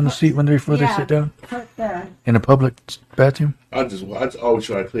paper down on the seat before they sit down Put the in a public bathroom? I always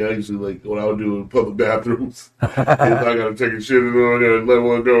try to clean. I usually like what I would do in public bathrooms. If I gotta take a shit and I gotta let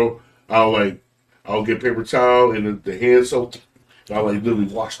one go, I'll get paper towel and the hand soap. I literally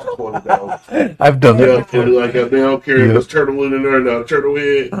wash the toilet down. I've done that before. Like I don't care if there's turtle in there now. Turtle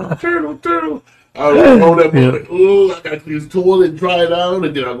head, turtle. I roll that like, oh, I got to clean the toilet, dry it out,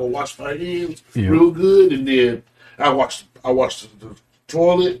 and then I go wash my hands real good, and then I wash the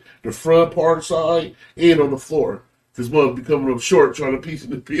toilet, the front part side, and on the floor. This mother becoming short trying to piece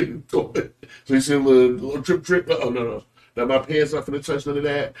it in the toilet. So you see a little drip. Oh no. Now my pants not finna touch none of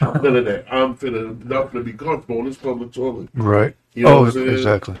that. None of that. I'm not finna be comfortable in this public toilet. Right. You know what I'm saying?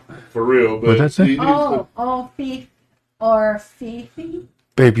 Exactly. For real. But that's it. Fifi.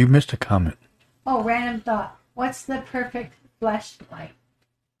 Babe, you missed a comment. Oh, random thought. What's the perfect flashlight?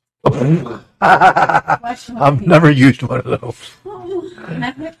 I've never used one of those.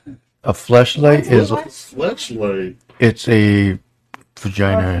 A fleshlight is fleshlight. It's a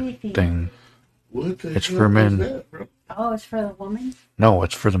vagina thing. What the It's hell for men. is that, bro? Oh, it's for the woman? No,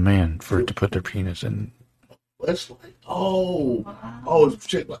 it's for the man for it to put their penis in. Fleshlight. Oh, it's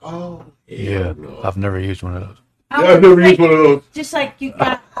check. Oh, Yeah, no. I've never used one of those. I've never used one of those. Just like you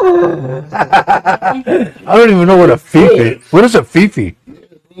got. I don't even know what a fifi. What is a fifi?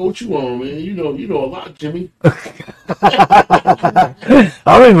 What you want, man? You know a lot, Jimmy. I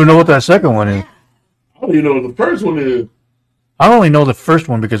don't even know what that second one is. I don't even know what the first one is. I only know the first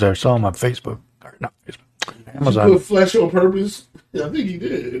one because I saw him on Facebook. Or not Facebook. Did you Amazon. put flesh on purpose? Yeah, I think he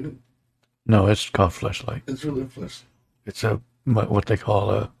did. No, it's called Fleshlight. It's really flesh. It's a what they call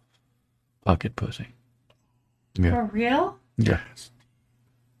a pocket pussy. Yeah. For real? Yeah.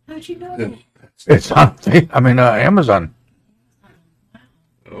 How'd you know that? It's on Amazon.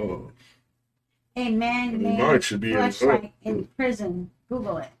 Oh, A man Mine named should be flashlight in prison.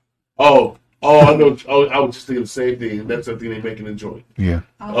 Google it. oh, I know. Oh, I was just thinking the same thing. That's the thing they make in the joint. Yeah.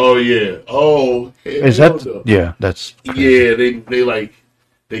 Oh yeah. Oh, Is hell that? no. Yeah, that's. Yeah, they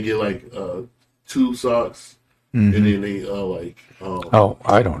get like 2 socks Mhm. and then they like Oh,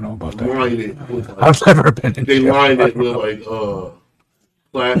 I don't know about that. line it with like, I've never been in they jail. line it with like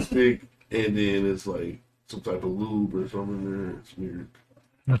plastic and then it's like some type of lube or something in there. It's weird.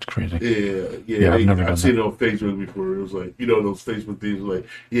 That's crazy. Yeah. I've never done I've seen it on Facebook before. It was like, those Facebook things like,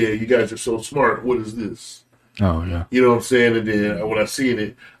 yeah, you guys are so smart. What is this? Oh yeah. You know what I'm saying? And then when I seen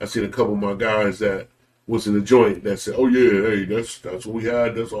it, I seen a couple of my guys that was in the joint that said, "Oh yeah, hey, that's what we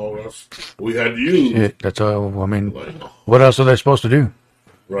had. That's all what we had to use." Shit, that's all. I mean, Like, what else are they supposed to do?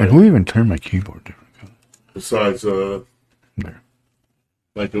 right. And who even turned my keyboard different? Besides, There.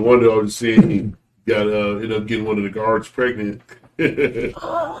 like the one that I was seeing, he got ended up getting one of the guards pregnant. With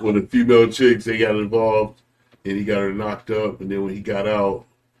a female chicks, they got involved, and he got her knocked up. And then when he got out,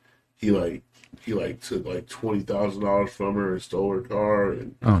 he took like $20,000 from her and stole her car.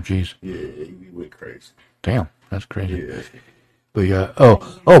 And Oh jeez. yeah, he went crazy. Damn, that's crazy. Yeah. But yeah.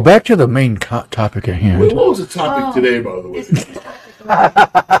 Oh, back to the main topic at hand. What was the topic today, by the way?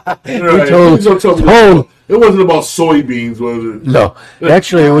 We Right. told- Please don't tell me told- it wasn't about soybeans, was it? No,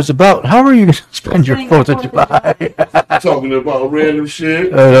 actually, it was about how are you going to spend your 4th of July? Talking about random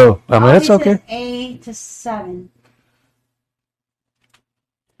shit. I know. I mean, that's Always okay. says 8 to 7.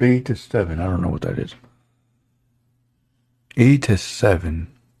 8 to 7. I don't know what that is. 8 to 7.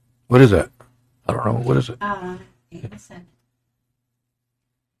 What is that? I don't know. What is it? 8 to 7.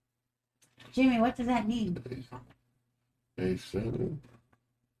 Jimmy, what does that mean? 7.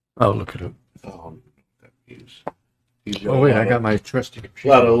 I'll look it up. Oh, that means. He's got Oh, wait, a lot I got of- my trusty a lot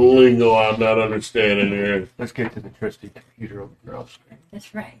computer. of lingo I'm not understanding there. Let's get to the trusty computer over here.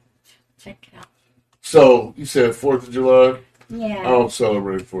 That's right. Check it out. So, you said 4th of July? I Yeah. don't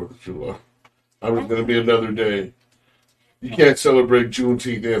celebrate 4th of July. I was going to be another day. You can't celebrate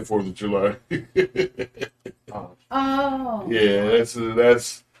Juneteenth and 4th of July. Oh. Yeah, that's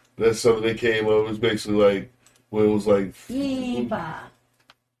something that came up. It was basically like, when it was like... Eva.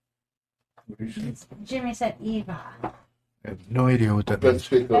 Jimmy said Eva. I have no idea what that Let's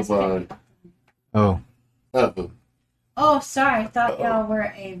means. pick up on... Oh, Nothing. Oh, sorry. I thought y'all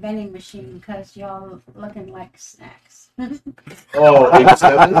were a vending machine because y'all looking like snacks. Oh,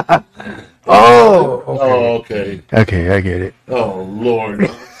 8-7? oh, Oh, okay. okay. Okay, I get it. Oh, Lord.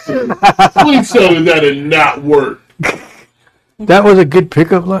 Please tell me that did not work. That was a good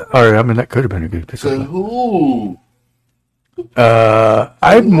pickup line. Or, I mean, that could have been a good So, pickup line. who?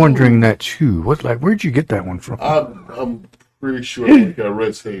 I'm wondering that too. Where'd you get that one from? I'm pretty sure like a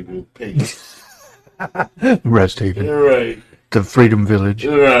Rest Haven page. Rest Haven. You're right. The Freedom Village.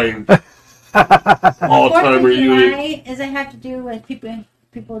 You're right. All 4th timer of unit. July, does it have to do with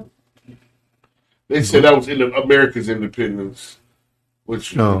people? They said that was in America's independence,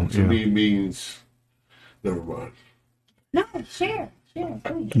 which Oh, to yeah. me means never mind. No, share,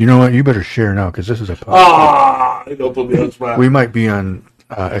 please. You know what? You better share now because this is a podcast. Ah, they don't put me on the spot. We might be on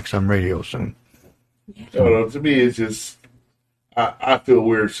XM Radio soon. I don't know. To me, it's just I feel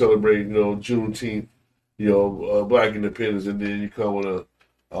weird celebrating, Juneteenth, Black Independence, and then you come with a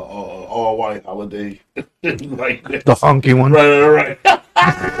all white holiday like that. The honky one. Right.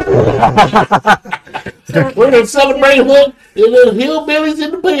 So, We're gonna celebrate the hillbillies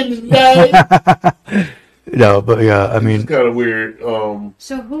Independence Day. No, but yeah, I It's mean, kind of weird.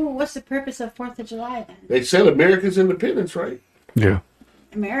 so what's the purpose of 4th of July then? They said America's independence, right? yeah,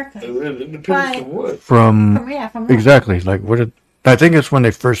 America. Independence Right. from what? from From exactly like what did I think it's when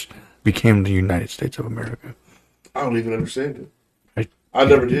they first became the United States of America. I don't even understand it. I- I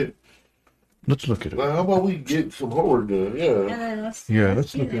never did. Let's look at it. Like, how about we get some homework done? And Yeah, then let's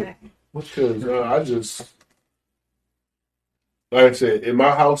Let's do look that. at. because I just, like I said, in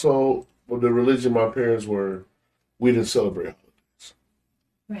my household, with the religion my parents were, we didn't celebrate holidays.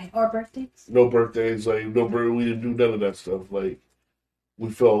 Right. Or birthdays. No birthdays, we didn't do none of that stuff. Like, we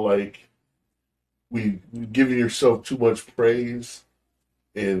felt like giving yourself too much praise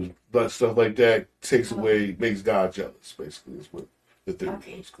and stuff like that takes away, makes God jealous. Basically, is what the theory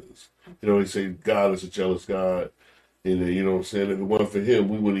was. Because they say God is a jealous God, and you know what I'm saying. If it wasn't for Him,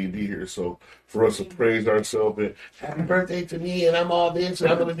 we wouldn't even be here. So for us to praise ourselves and happy birthday to me, and I'm all this,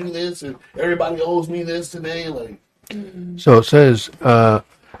 and I'm gonna do this, and everybody owes me this today, like. So it says 4th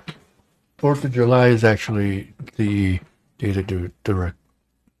of July is actually the day to do direct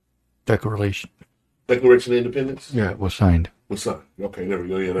declaration. Declaration of Independence? Yeah, it was signed. Was signed. Okay, there we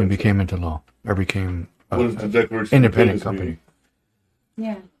go. Yeah, and became into law. Or became what is the Declaration independent company.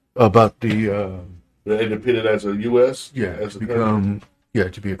 Yeah. About the independent as a U.S. As to become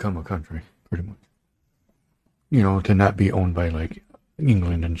a country, pretty much. To not be owned by like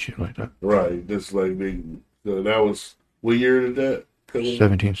England and shit like that. Right. Just like that was what year did that come in?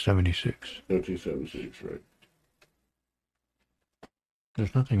 1776. 1776, right.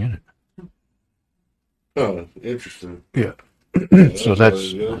 There's nothing in it. Oh, interesting. Yeah. So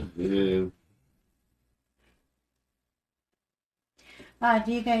that's. Yeah.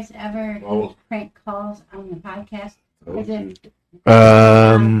 Do you guys ever do prank calls on the podcast?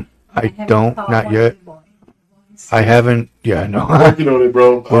 I don't, not yet. I haven't. Yeah, no. We're working on it,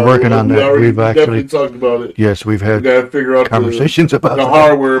 bro. We're working on that. We've definitely talked about it. Yes, we've had. We gotta figure out conversations about the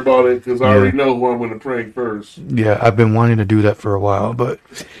hardware about it because I already know who I'm going to prank first. Yeah, I've been wanting to do that for a while, but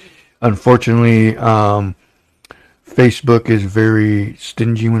unfortunately, Facebook is very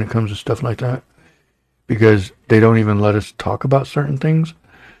stingy when it comes to stuff like that because they don't even let us talk about certain things.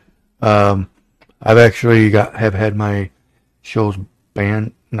 I've actually have had my shows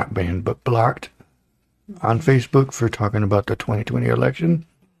not banned, but blocked on Facebook for talking about the 2020 election.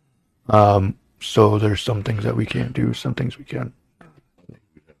 So there's some things that we can't do, some things we can.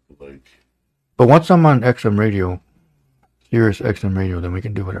 But once I'm on XM Radio, Sirius XM Radio, then we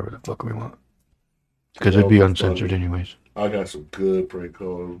can do whatever the fuck we want. Because it'd be uncensored anyways. I got some good prank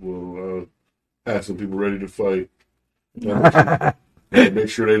calls. Well, I had some people ready to fight. Make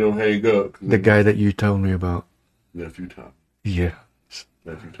sure they don't hang up. The guy that you told me about. Nephew Tommy. Yeah.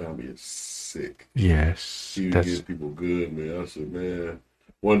 Nephew Tommy is sick. Yes. He gets people good, man. I said, man,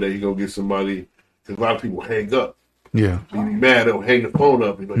 one day he gonna get somebody, because a lot of people hang up. Yeah. He be mad, they'll hang the phone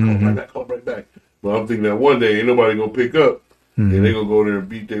up. He's like, call right back. But I'm thinking that one day ain't nobody gonna pick up. And they gonna go there and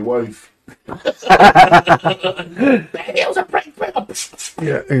beat their wife. It was a prank.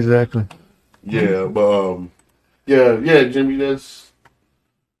 Yeah, exactly. Yeah, but yeah, Jimmy, that's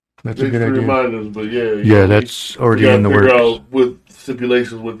a good idea. Remind us, but yeah, that's already in the works. Figure out what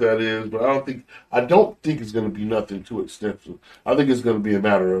stipulations what that is, but I don't think it's going to be nothing too extensive. I think it's going to be a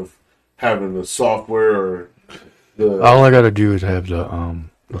matter of having the software or the. All I got to do is have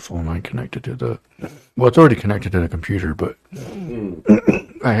the phone line connected to the. Well, it's already connected to the computer, but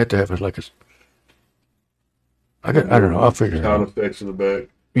I had to have it like a. I don't know. I'll figure it out. Sound effects in the back.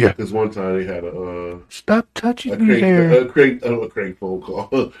 Yeah. Because one time they had a. Stop touching me there. A crank phone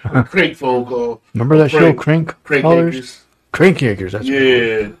call. A crank phone call. Remember that show, Crank Callers? Crank Yakers. That's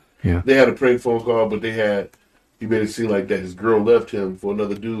yeah. They had a prank phone call, but he made it seem like that his girl left him for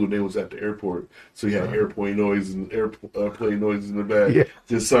another dude and they was at the airport. So he had airplane noise in the back. Yeah.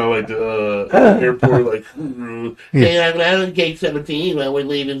 Just sound like the airport, like, hey, I'm out of gate 17, man. We're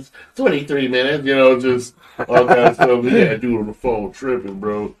leaving 23 minutes, just all that stuff. He had a dude on the phone tripping,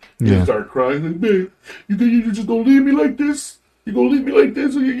 bro. He started crying. Like, man, you think you're just going to leave me like this? You going to leave me like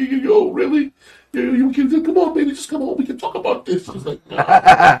this? Oh, really? You can come on, baby. Just come on. We can talk about this. It's like,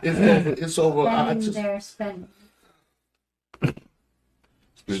 nah, it's over.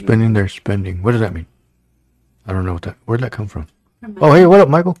 Spending their spending. What does that mean? I don't know where'd that come from? Oh, hey, what up,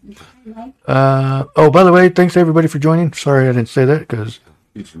 Michael? By the way, thanks everybody for joining. Sorry I didn't say that because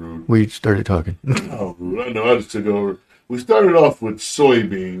we started talking. Oh, rude. I know. I just took over. We started off with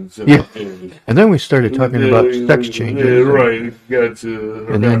soybeans. And then we started talking about sex changes. Yeah, right. We got to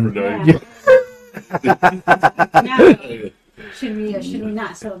hermaphrodite. Should we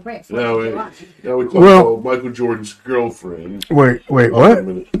not celebrate? Now we talk about Michael Jordan's girlfriend. Wait, what?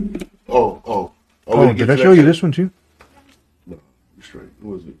 Oh, did I show you this one too? No, you're straight. Who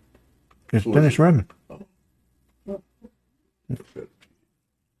was it? It's Dennis Rodman. Oh.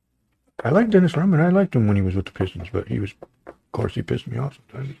 I like Dennis Rodman. I liked him when he was with the Pistons, but of course, he pissed me off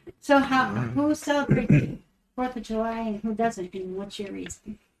sometimes. So who celebrates 4th of July and who doesn't? And what's your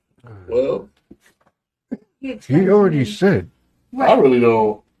reason? Well, he already said. Right. I really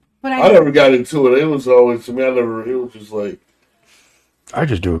don't. But I never got into it. It was always, to me, it was just like. I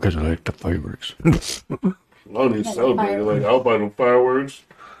just do it because I like the fireworks. I don't even celebrate it. Like, I don't buy no fireworks.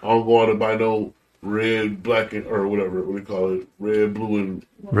 I don't go out and buy no red, black, or whatever, what do you call it? Red, blue, and...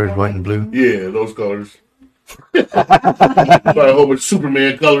 Red, white, and blue. Yeah, those colors. Probably a whole bunch of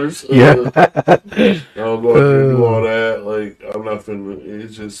Superman colors. Yeah. I'll go out there and do all that. Like, I'm not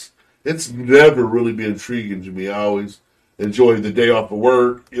finna... It's never really been intriguing to me. I always enjoy the day off of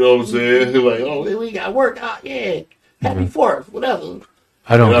work. You know what I'm saying? Like, oh, we got work out. Yeah. Happy 4th. Whatever.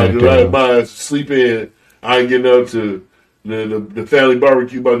 I don't get it. I sleep in. I ain't getting up to the family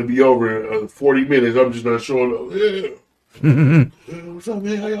barbecue about to be over in 40 minutes. I'm just not showing up. Yeah. What's up,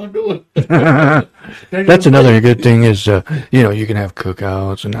 man? How y'all doing? That's another good thing is, you can have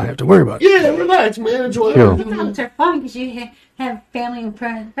cookouts and not have to worry about it. Yeah, relax, man. Enjoy it. Cookouts are fun because you have family and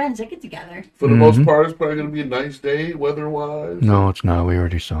friends that get together. For the most part, it's probably going to be a nice day, weather-wise. No, it's not. We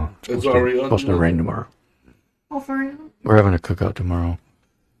already saw. It's already supposed to rain tomorrow. Oh, for real? We're having a cookout tomorrow.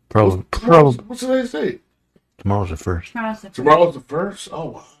 Probably. What's today's date? Tomorrow's the 1st. Tomorrow's the 1st? Oh,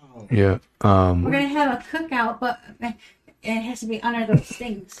 wow. Yeah. We're going to have a cookout, but it has to be under those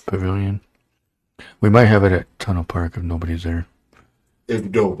things. Pavilion. We might have it at Tunnel Park if nobody's there. If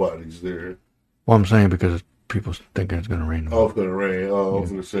nobody's there. Well, I'm saying because people thinking it's going to rain tomorrow. Oh, it's going to rain. Oh, I was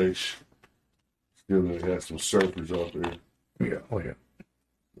going to say, still going to have some surfers out there. Yeah. Oh, yeah.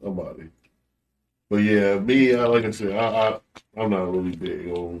 Somebody. But yeah, me, like I said, I'm not really big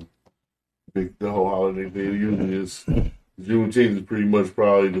on the whole holiday thing. Usually it's Juneteenth is pretty much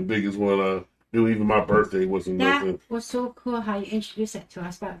probably the biggest one I do. Even my birthday wasn't nothing. That was so cool how you introduced that to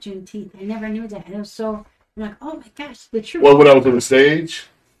us about Juneteenth. I never knew that. And it was so, I'm like, oh my gosh, the truth. Well, when I was on the stage?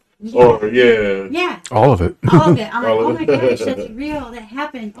 Yeah. Or, yeah. Yeah. All of it. All of it. I'm like, oh my gosh, that's real. That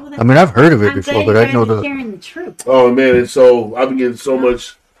happened. Oh, that's I've heard of it I'm before, glad but I didn't know sharing the truth. Oh, man, and so I've been getting so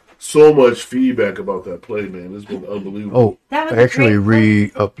much feedback about that play, man. It's been unbelievable. Oh, That was I actually a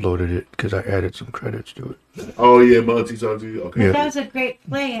great re-uploaded it because I added some credits to it. Oh, yeah, Monty, okay. Yeah. That was a great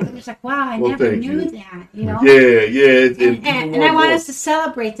play. And I was like, wow, I Well, never thank knew you. that, you know? Yeah. And I want us to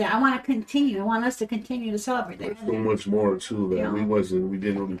celebrate that. I want to continue. I want us to continue to celebrate that. There's so much more, too, that Yeah. we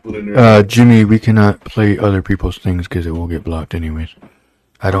didn't really put in there. Jimmy, we cannot play other people's things because it will get blocked anyways.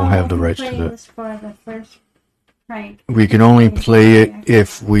 I don't have the rights to that. This for the first prank. We can only play it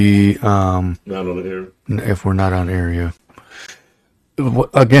if we Not on the air. if we're not on air. Yeah.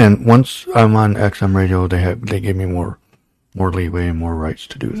 Again, once I'm on XM radio, they give me more leeway and more rights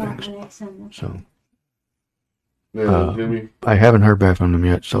to do things. So Yeah, Jimmy. I haven't heard back from them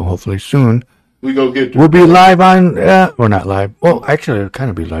yet. So hopefully soon We go get there. we'll be live on. Or not live. Well, actually, it'll kind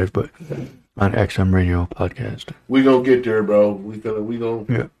of be live, but on XM radio podcast. We gonna get there, bro. We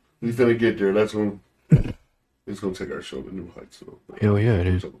Yeah. finna get there. That's when it's gonna take our show to new heights. So Hell yeah, it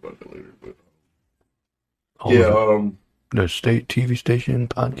we'll is. talk about that later. But All yeah, of it. The state TV station,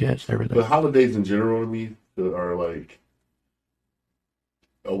 podcast, everything. but holidays in general to me are like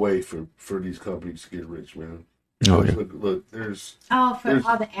a way for these companies to get rich, man. Oh yeah. Look, there's Oh, for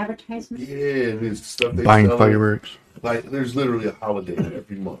all the advertisements? and there's stuff they Buying sell. fireworks. Like there's literally a holiday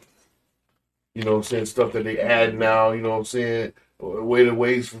every month. You know what I'm saying? Stuff that they add now, you know what I'm saying?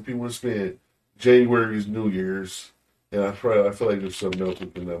 Ways for people to spend. January is New Year's. And I feel like there's something else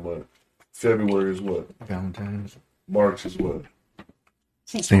within that month. February is what? Valentine's. March is what?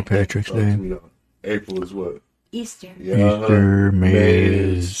 St. Patrick's Day. April is what? Easter. Yeah, Easter, May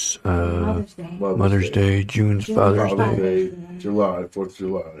is Mother's Day. Mother's Day, June's Father's Father's Day, Day, July, 4th of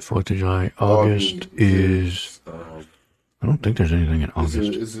July. 4th of July. August is. I don't think there's anything in August.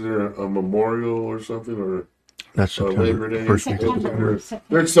 Is there a memorial or something? Or That's Labor September. Day? First week of September. September.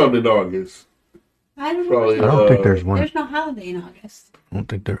 there's something in August. I don't know. Probably, I don't think there's one. There's no holiday in August. I don't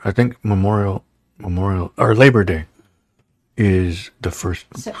think there. I think Memorial, or Labor Day is the first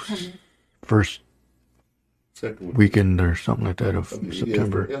Second weekend or something like that of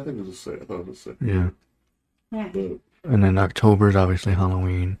September. Yeah, I think it was the second. I thought it was the second. Yeah. Yeah. But And then October is obviously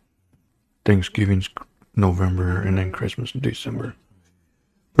Halloween. Thanksgiving's November, and then Christmas in December.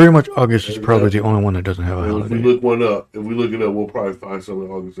 Pretty much August is probably the only one that doesn't have a if we holiday. look one up, if we look it up, we'll probably find something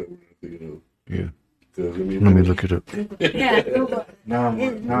in August that we're not thinking of. Yeah. 'Cause, I Let me look it up. Yeah.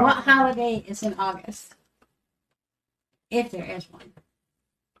 What holiday is in August? If there is one.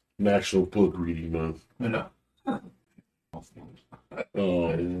 National Book Reading Month. No.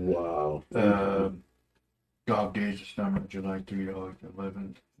 Oh wow! Dog Days of Summer, July 3 to August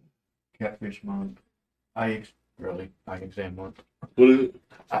 11th. Catfish Month. Eye exam month. What is it?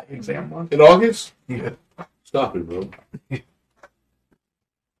 Eye exam month. In August? Yeah. Stop it, bro.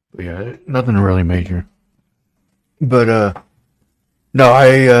 But yeah, nothing really major. But no,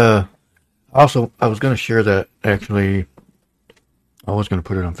 I was gonna share that actually. I was gonna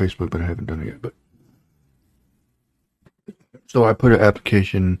put it on Facebook, but I haven't done it yet. But so I put an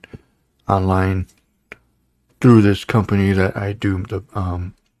application online through this company that I do the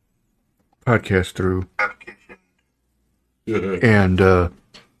podcast through. And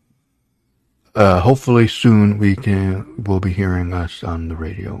hopefully soon we'll be hearing us on the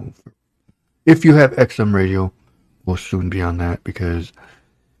radio. If you have XM radio, we'll soon be on that, because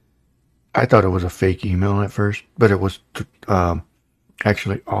I thought it was a fake email at first, but it was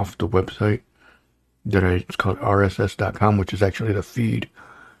actually off the website it's called rss.com, which is actually the feed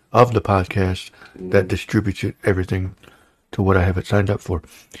of the podcast that distributes everything to what I have it signed up for.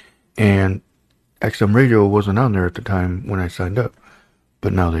 And XM Radio wasn't on there at the time when I signed up,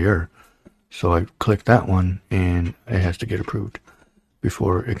 but now they are. So I clicked that one, and it has to get approved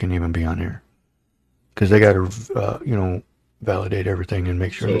before it can even be on air, because they got to, validate everything and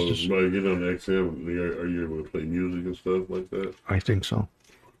make sure. So, this is. when you get on XM, are you able to play music and stuff like that? I think so.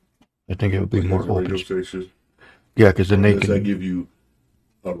 I think it would be more open. Radio station. Yeah, because then they Does can. that give you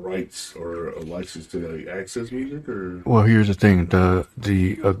a rights or a license to like access music, or? Well, here's the thing: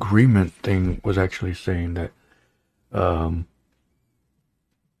 the agreement thing was actually saying that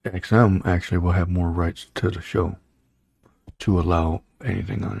XM actually will have more rights to the show to allow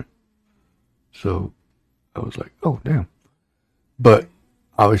anything on it. So I was like, oh damn! But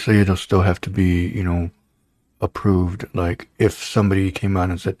obviously, it'll still have to be, approved. Like if somebody came out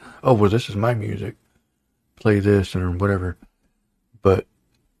and said, "Oh, well, this is my music, play this," or whatever. But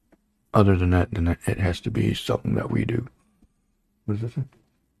other than that, then it has to be something that we do. What is this?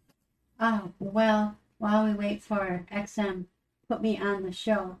 Oh, well, while we wait for XM, put me on the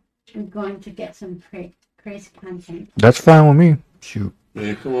show. I'm going to get some crazy content. That's fine with me. Shoot.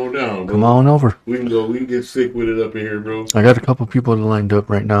 Man, come on down, bro. Come on over. We can go. We can get sick with it up in here, bro. I got a couple people lined up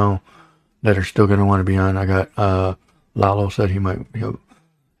right now that are still going to want to be on. I got Lalo said he'll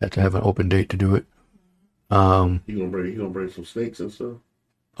have to have an open date to do it. He gonna bring some snakes and stuff.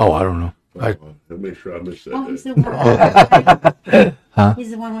 Oh, I don't know. I'll make sure I miss that. Oh, he's the one. Huh?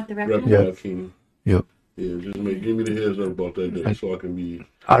 He's the one with the reptile. Reptile King. Yep. Yeah, just give me the heads up about that day, so I can be.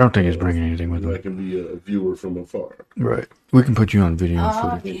 I don't think he's bringing anything with I him. can be a viewer from afar. Right. We can put you on video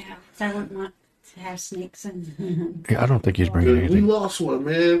Oh, footage. yeah. 'Cause I wouldn't want to have snakes and. Yeah, I don't think he's bringing We anything. lost one,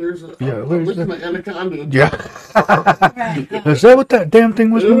 man. There's a where's looking at anaconda. Yeah. Right. Is that what that damn thing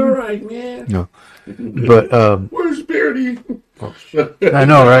was? All Moving? right, man. No. But Where's Beardy? I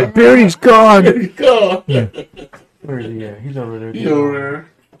know, right? Beardy's gone. There you go. Where is he at? He's over there. He's over there.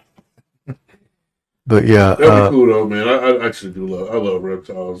 But yeah, That'd be cool though, man. I actually do love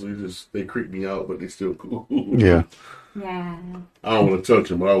reptiles. They creep me out, but they still cool. yeah. Yeah, I don't want to touch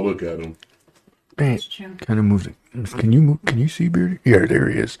them, but I'll look at them. Man, that's true. kind of moves it. Can you move? Can you see Beardy? Yeah, there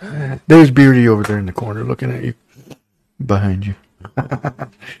he is. There's Beardy over there in the corner, looking at you, behind you.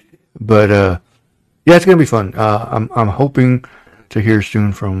 But yeah, it's gonna be fun. I'm hoping to hear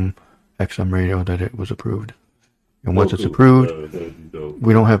soon from XM Radio that it was approved. And once it's approved,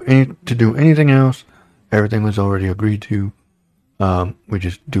 we don't have to do anything else. Everything was already agreed to. We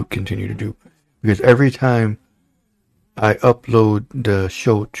just continue to do, because every time I upload the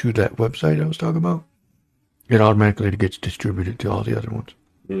show to that website I was talking about, it automatically gets distributed to all the other ones.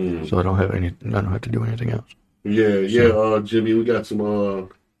 So I don't have to do anything else. Yeah, Jimmy, we got some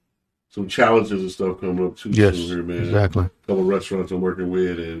challenges and stuff coming up too soon here, man. Exactly. A couple restaurants I'm working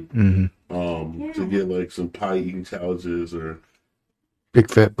with, and to get like some pie eating challenges or big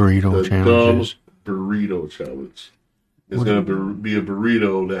fat burrito challenges. Burrito challenge. It's going to be a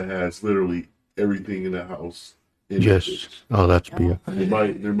burrito that has literally everything in the house. Yes. Oh, that's be.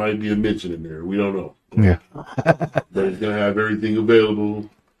 There might be a mention in there. We don't know. Yeah. But it's going to have everything available.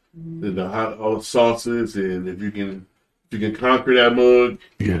 And all the sauces, and if you can conquer that mug,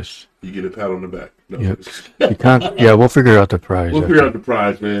 yes, you get a pat on the back. No. Yep. You can't. Yeah, we'll figure out the prize. We'll figure out the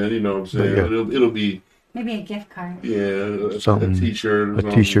prize, man. You know what I'm saying? Yeah. It'll be Maybe a gift card. something. A T-shirt. A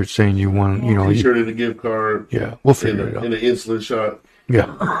T-shirt saying you won. You know. T-shirt and a gift card. Yeah, we'll figure it out. And an insulin shot.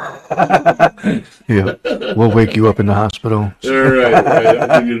 Yeah. Yeah. We'll wake you up in the hospital. All right.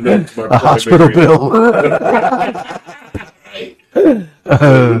 I'll give you a hospital bill. There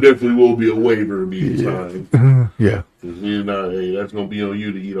definitely will be a waiver in the meantime. Yeah. That's gonna be on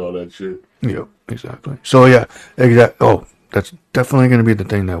you to eat all that shit. Yeah, exactly. So yeah, Oh, that's definitely gonna be the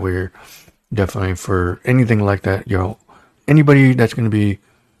thing that we're definitely for anything like that. Anybody that's gonna be,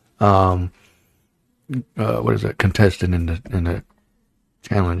 contestant in the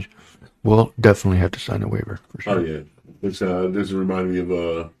challenge, will definitely have to sign a waiver for sure. Oh yeah, this reminded me of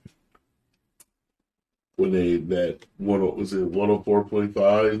when that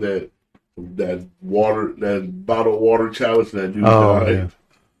 104.5 that bottled water challenge that dude died. Yeah.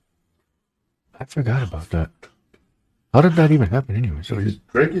 I forgot about that. How did that even happen anyway? So He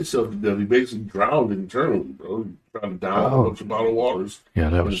drank himself to death. He basically drowned internally, bro. He tried to down a bunch of bottled waters yeah,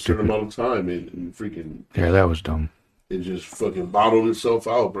 that in was a certain stupid. amount of time, and freaking Yeah, that was dumb. it just fucking bottled itself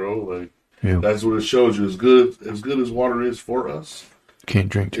out, bro. Like Yeah, that's what it shows you. As good as water is for us, can't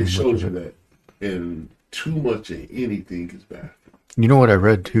drink too it much shows of you it. that. And too much of anything is bad. You know what I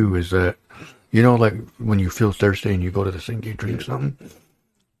read too is that, like when you feel thirsty and you go to the sink, you drink something.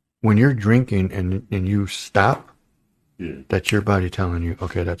 When you're drinking and you stop, Yeah. that's your body telling you,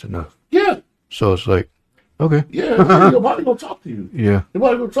 okay, that's enough. Yeah. So it's like, okay, Yeah. Your body gonna talk to you. yeah, Your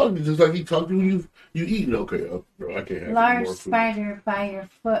body gonna talk to you just like he talked to you. You eating okay? Bro, I can't have Large any more food. spider by your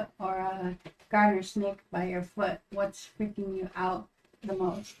foot or a garter snake by your foot. What's freaking you out the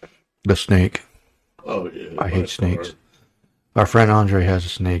most? the snake. Oh yeah. I hate snakes. Our friend Andre has a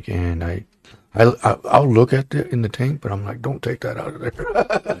snake, and I'll look at it in the tank, but I'm like, don't take that out of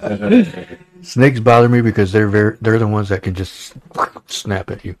there. Snakes bother me because they're the ones that can just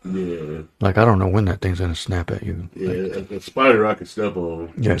snap at you. Yeah. Like I don't know when that thing's gonna snap at you. Yeah. A spider I can step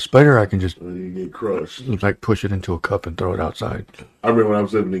on. Yeah, spider I can just And you get crushed. like push it into a cup and throw it outside. I remember when I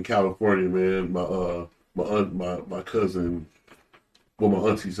was living in California, man. My cousin, my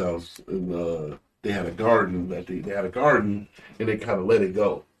auntie's house, and they had a garden. They had a garden, and they kind of let it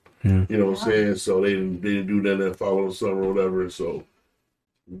go. Yeah. You know what I'm saying? So they didn't do nothing that following summer or whatever. So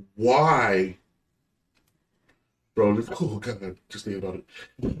why, bro? Oh God, just think about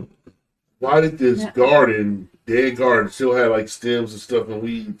it. Why did this dead garden, still had like stems and stuff and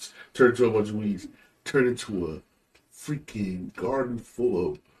weeds, turn into a bunch of weeds, turn into a freaking garden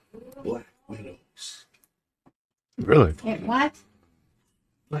full of black widows? Really? It what?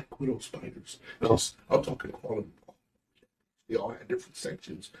 Black widow spiders. I'm talking quality. They all had different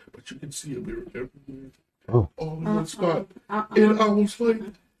sections, but you can see them everywhere. Oh. All in one spot. And I was like,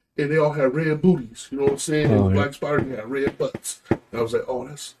 and they all had red booties. You know what I'm saying? Oh, And yeah. black spiders had red butts. And I was like, oh,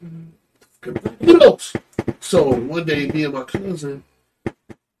 that's good. Widows. So one day, me and my cousin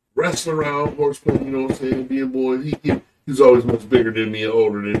wrestling around, horseplay, you know what I'm saying, being boys. He's always much bigger than me and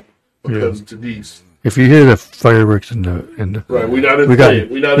older than my Yeah. cousin Denise. If you hear the fireworks in the Right, we not in We got the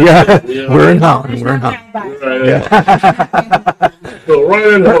it. We not in yeah, the we're in Holland. We're in Holland. Right, Yeah. So right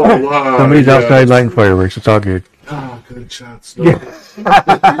in home. Wow, Somebody's yeah. outside lighting fireworks. It's all good. Ah, good shots. Yeah.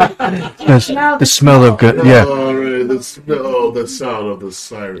 The smell of good. Yeah. Oh, right. The sound of the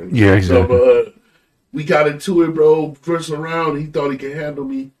siren. Yeah, exactly. So, we got into it, bro. First round, he thought he could handle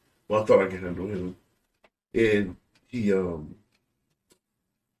me. Well, I thought I could handle him. And he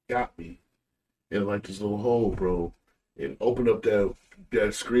got me in like this little hole, bro. And opened up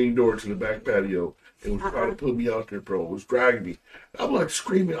that screen door to the back patio. And was trying to put me out there, bro. Was dragging me. I'm like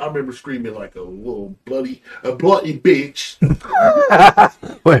screaming. I remember screaming like a little bloody bitch.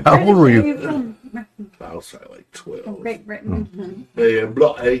 Wait, how old were you? I was like 12. From Great Britain. Man,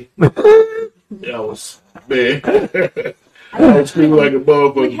 bloody. Yeah, I was, man. I was screaming like a We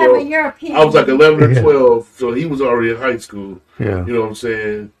motherfucker, have a bro. European. I was like 11 or Yeah. 12, so he was already in high school. Yeah. You know what I'm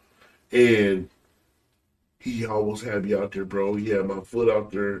saying? And he almost had me out there, bro. He had my foot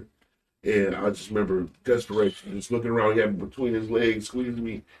out there. And I just remember desperation, just looking around. He had me between his legs, squeezing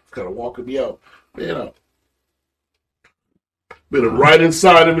me, kind of walking me out. Man, I been right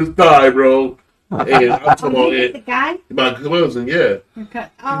inside of his thigh, bro. And I'm talking Oh, about you hit the it. guy? My cousin, yeah.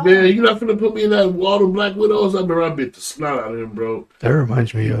 Oh, Man, you're not finna put me in that all them black widows. I remember I bit the snot out of him, bro. That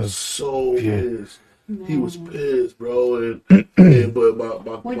reminds me He was of. so Yeah. pissed. He was pissed, bro. And but my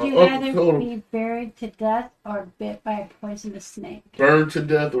would my you uncle rather told him, be buried to death or bit by a poisonous snake? burned to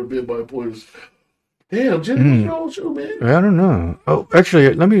death or bit by a poison. Damn, Jimmy, what's wrong with you, man? I don't know. Oh,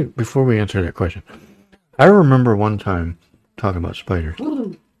 actually, let me before we answer that question. I remember one time talking about spiders.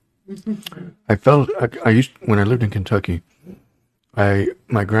 I felt I used when I lived in Kentucky.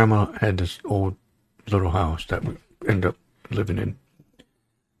 My grandma had this old little house that we ended up living in,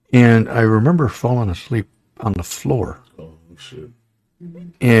 and I remember falling asleep on the floor. Oh shit.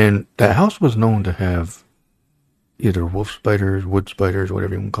 And that house was known to have either wolf spiders, wood spiders,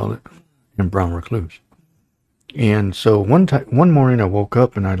 whatever you want to call it, and brown recluse. And so one morning I woke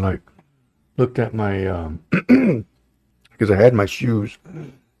up and I looked at my because I had my shoes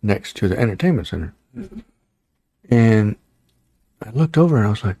next to the entertainment center, and I looked over and I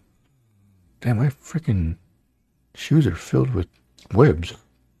was like, "Damn, my freaking shoes are filled with webs."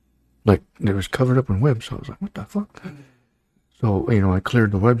 Like it was covered up in webs. So I was like, "What the fuck?" So, I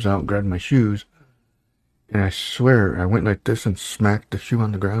cleared the webs out, grabbed my shoes, and I swear I went like this and smacked the shoe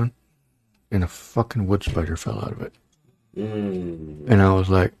on the ground, and a fucking wood spider fell out of it. And I was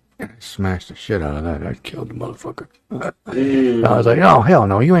like, I smashed the shit out of that. I killed the motherfucker. I was like, oh, hell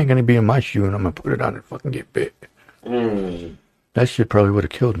no, you ain't going to be in my shoe, and I'm going to put it on and fucking get bit. That shit probably would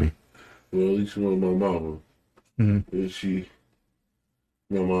have killed me. Well, at least one of my mama. Mm-hmm. And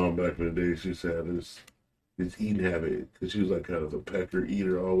my mom back in the day, she said this eating habit because she was like kind of a pecker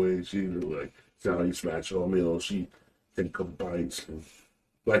eater always. She was like, see how you smash all meals. She take a couple bites and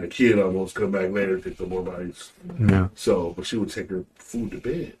like a kid almost come back later take some more bites. Yeah. So, but she would take her food to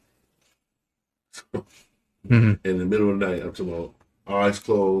bed. So, Mm-hmm. in the middle of the night, I'm talking about eyes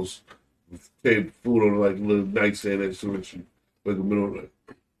closed, take food on like a little nightstand next to her. She like the middle of the night.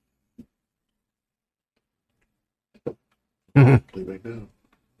 Mm-hmm. Lay back down.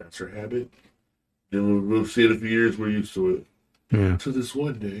 That's her habit. Then we'll see it a few years. We're used to it. Yeah. So this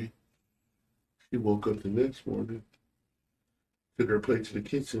one day, she woke up the next morning, took her plate to the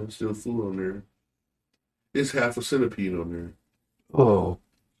kitchen, still food on there. It's half a centipede on there. Oh.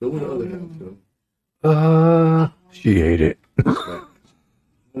 So what the other half though? She ate it. Like,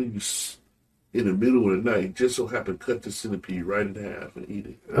 in the middle of the night, just so happened to cut the centipede right in half and eat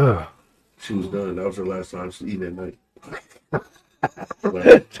it. She was done. That was her last time she eating that night. That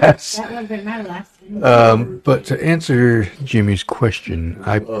would have been my last time. But to answer Jimmy's question,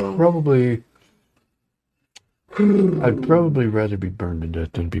 I'd probably rather be burned to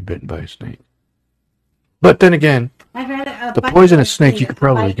death than be bitten by a snake. But then again, I'd rather the poisonous snake you could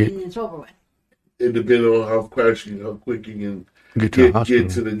probably get. It's over with. It depends on how quick you can Get to the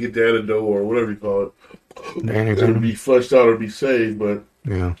hospital. get the antidote or whatever you call it. The It'll antivenom. be flushed out or be saved, but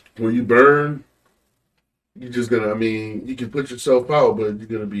Yeah. when you burn, you're just gonna. I mean, you can put yourself out, but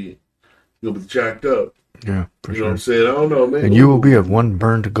you'll be jacked up. Yeah, for You know what sure. I'm saying? I don't know, man. And you will be of one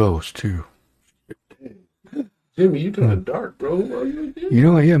burned ghost too. Jimmy, you kind of dark, bro. Why are you like that? You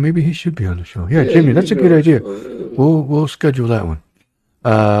know what? Yeah, maybe he should be on the show. Yeah, Jimmy, that's a good idea. We'll schedule that one.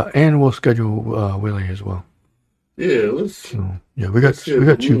 And we'll schedule Willie as well. Yeah, let's. So yeah, we got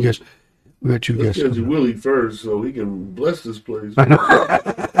two guests. We got two Let's guests. schedule Willie first so he can bless this place. I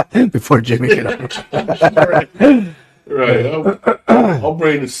know. Before Jimmy can. Right. I'll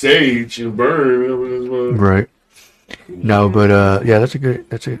bring the sage and burn. Right. No, but yeah,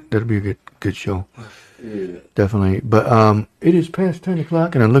 that'll be a good show. Yeah. Definitely. But it is past 10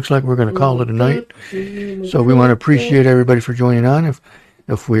 o'clock, and it looks like we're going to call it a night. So we want to appreciate everybody for joining on.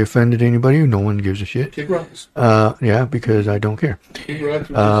 If we offended anybody, no one gives a shit. Kick rocks. Yeah, because I don't care. Kick rocks.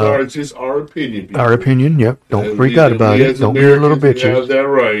 It's just our opinion. People. Our opinion, yep. Don't freak out about it. Don't be a little bitches. You have that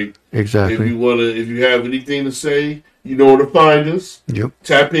right. Exactly. If you have anything to say, you know where to find us. Yep.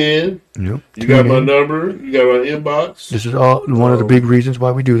 Tap in. Yep. You got my number. You got my inbox. This is all one of the big reasons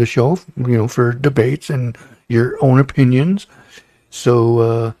why we do the show, for debates and your own opinions.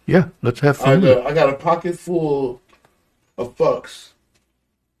 So, yeah, let's have fun. I got a pocket full of fucks.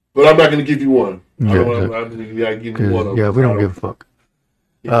 But I'm not going to give you one. Yeah, I'm going to give you one. Yeah, we don't give a fuck.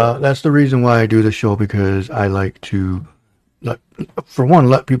 Yeah. That's the reason why I do the show, because I like to, for one,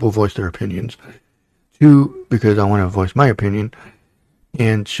 let people voice their opinions. Two, because I want to voice my opinion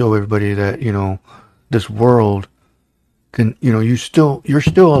and show everybody that, this world can, you're still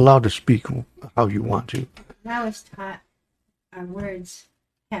allowed to speak how you want to. I was taught our words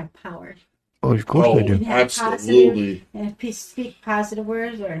have power. Oh, of course they do. Absolutely. And if you speak positive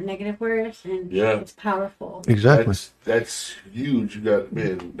words or negative words, and it's powerful. Exactly. That's huge. You got,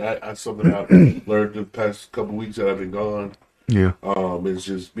 man, that's something I've learned the past couple of weeks that I've been gone. Yeah. It's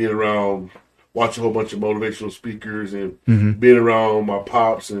just being around, watching a whole bunch of motivational speakers and being around my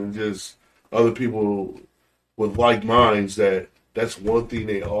pops and just other people with like minds that's one thing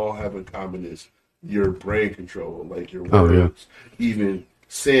they all have in common is your brain control, like your words. Even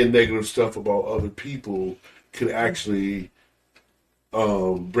saying negative stuff about other people could actually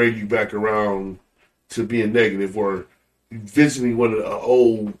bring you back around to being negative, or visiting one of the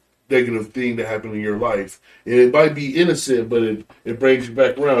old negative thing that happened in your life. And it might be innocent, but it brings you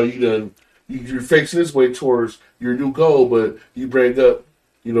back around. You're facing this way towards your new goal, but you bring up,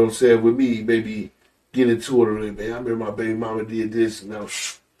 what I'm saying, with me, maybe get into it, or man, I remember my baby mama did this, and now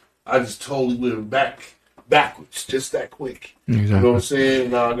I just totally went backwards just that quick. Exactly. You know what I'm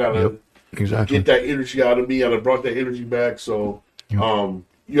saying? Now I gotta get that energy out of me. I done brought that energy back. So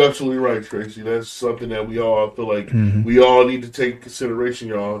you're absolutely right, Tracy. That's something that we all, I feel like we all need to take into consideration,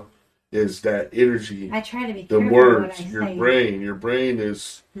 y'all, is that energy. I try to be the careful words, what I your say. brain. Your brain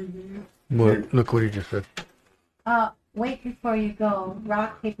is Look what he just said. Wait before you go.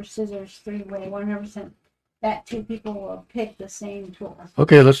 Rock, paper, scissors, 3-way, 100%. That two people will pick the same tool.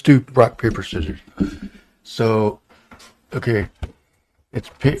 Okay, let's do rock, paper, scissors. So, okay,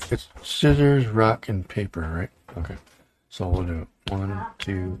 it's scissors, rock, and paper, right? Okay, so we'll do it. 1,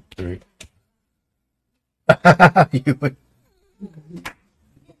 2, 3.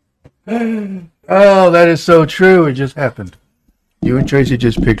 Oh, that is so true. It just happened. You and Tracy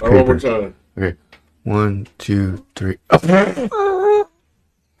just picked One more paper. time. Okay. 1, 2, 3. Oh.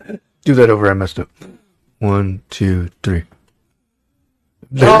 Do that over. I messed up. 1, 2, 3.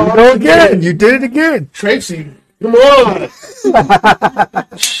 There you go again. You did it again. Tracy, come on.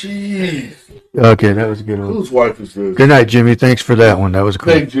 Jeez. Okay, that was a good one. Whose wife is this? Good night, Jimmy. Thanks for that one. That was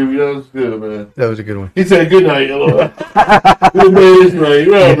cool. Thanks, Jimmy. That was good, man. That was a good one. He said good night. Hello. Good night.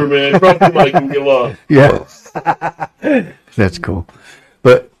 Whatever, man. Drop the mic and get lost. Yeah. That's cool.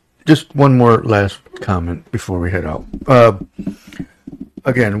 But just one more last comment before we head out.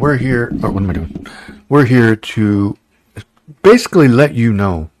 Again, we're here. Oh, what am I doing? We're here to basically let you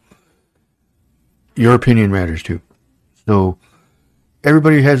know your opinion matters too. So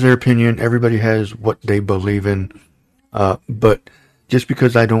everybody has their opinion. Everybody has what they believe in. But just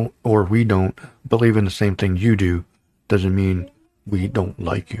because I don't or we don't believe in the same thing you do doesn't mean we don't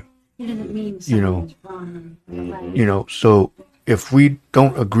like you. It doesn't mean You know. something's wrong. Right? You know, so if we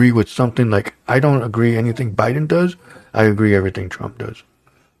don't agree with something, like I don't agree anything Biden does, I agree everything Trump does.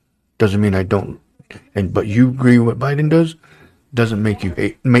 Doesn't mean I don't, but you agree what Biden does, doesn't make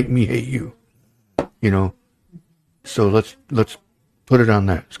me hate you. You know, so let's put it on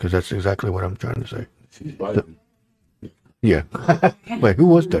that, because that's exactly what I'm trying to say. She's Biden. Yeah. Wait, who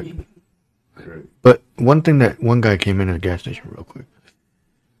was that? But one thing that one guy came in at a gas station real quick.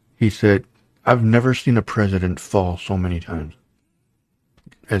 He said, "I've never seen a president fall so many times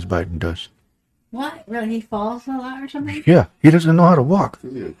as Biden does." What? Really? He falls a lot or something? Yeah, he doesn't know how to walk.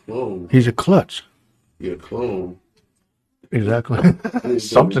 He's a clone. He's a klutz. He's a clone. Exactly. He's a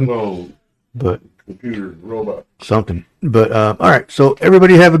Something. clone. But Computer robot. something. But all right. So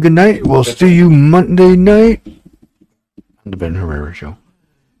everybody have a good night. We'll see you Monday night on the Ben Herrera Show.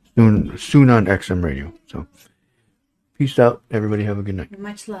 Soon on XM Radio. So peace out. Everybody have a good night.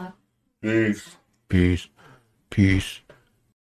 Much love. Peace. Peace. Peace.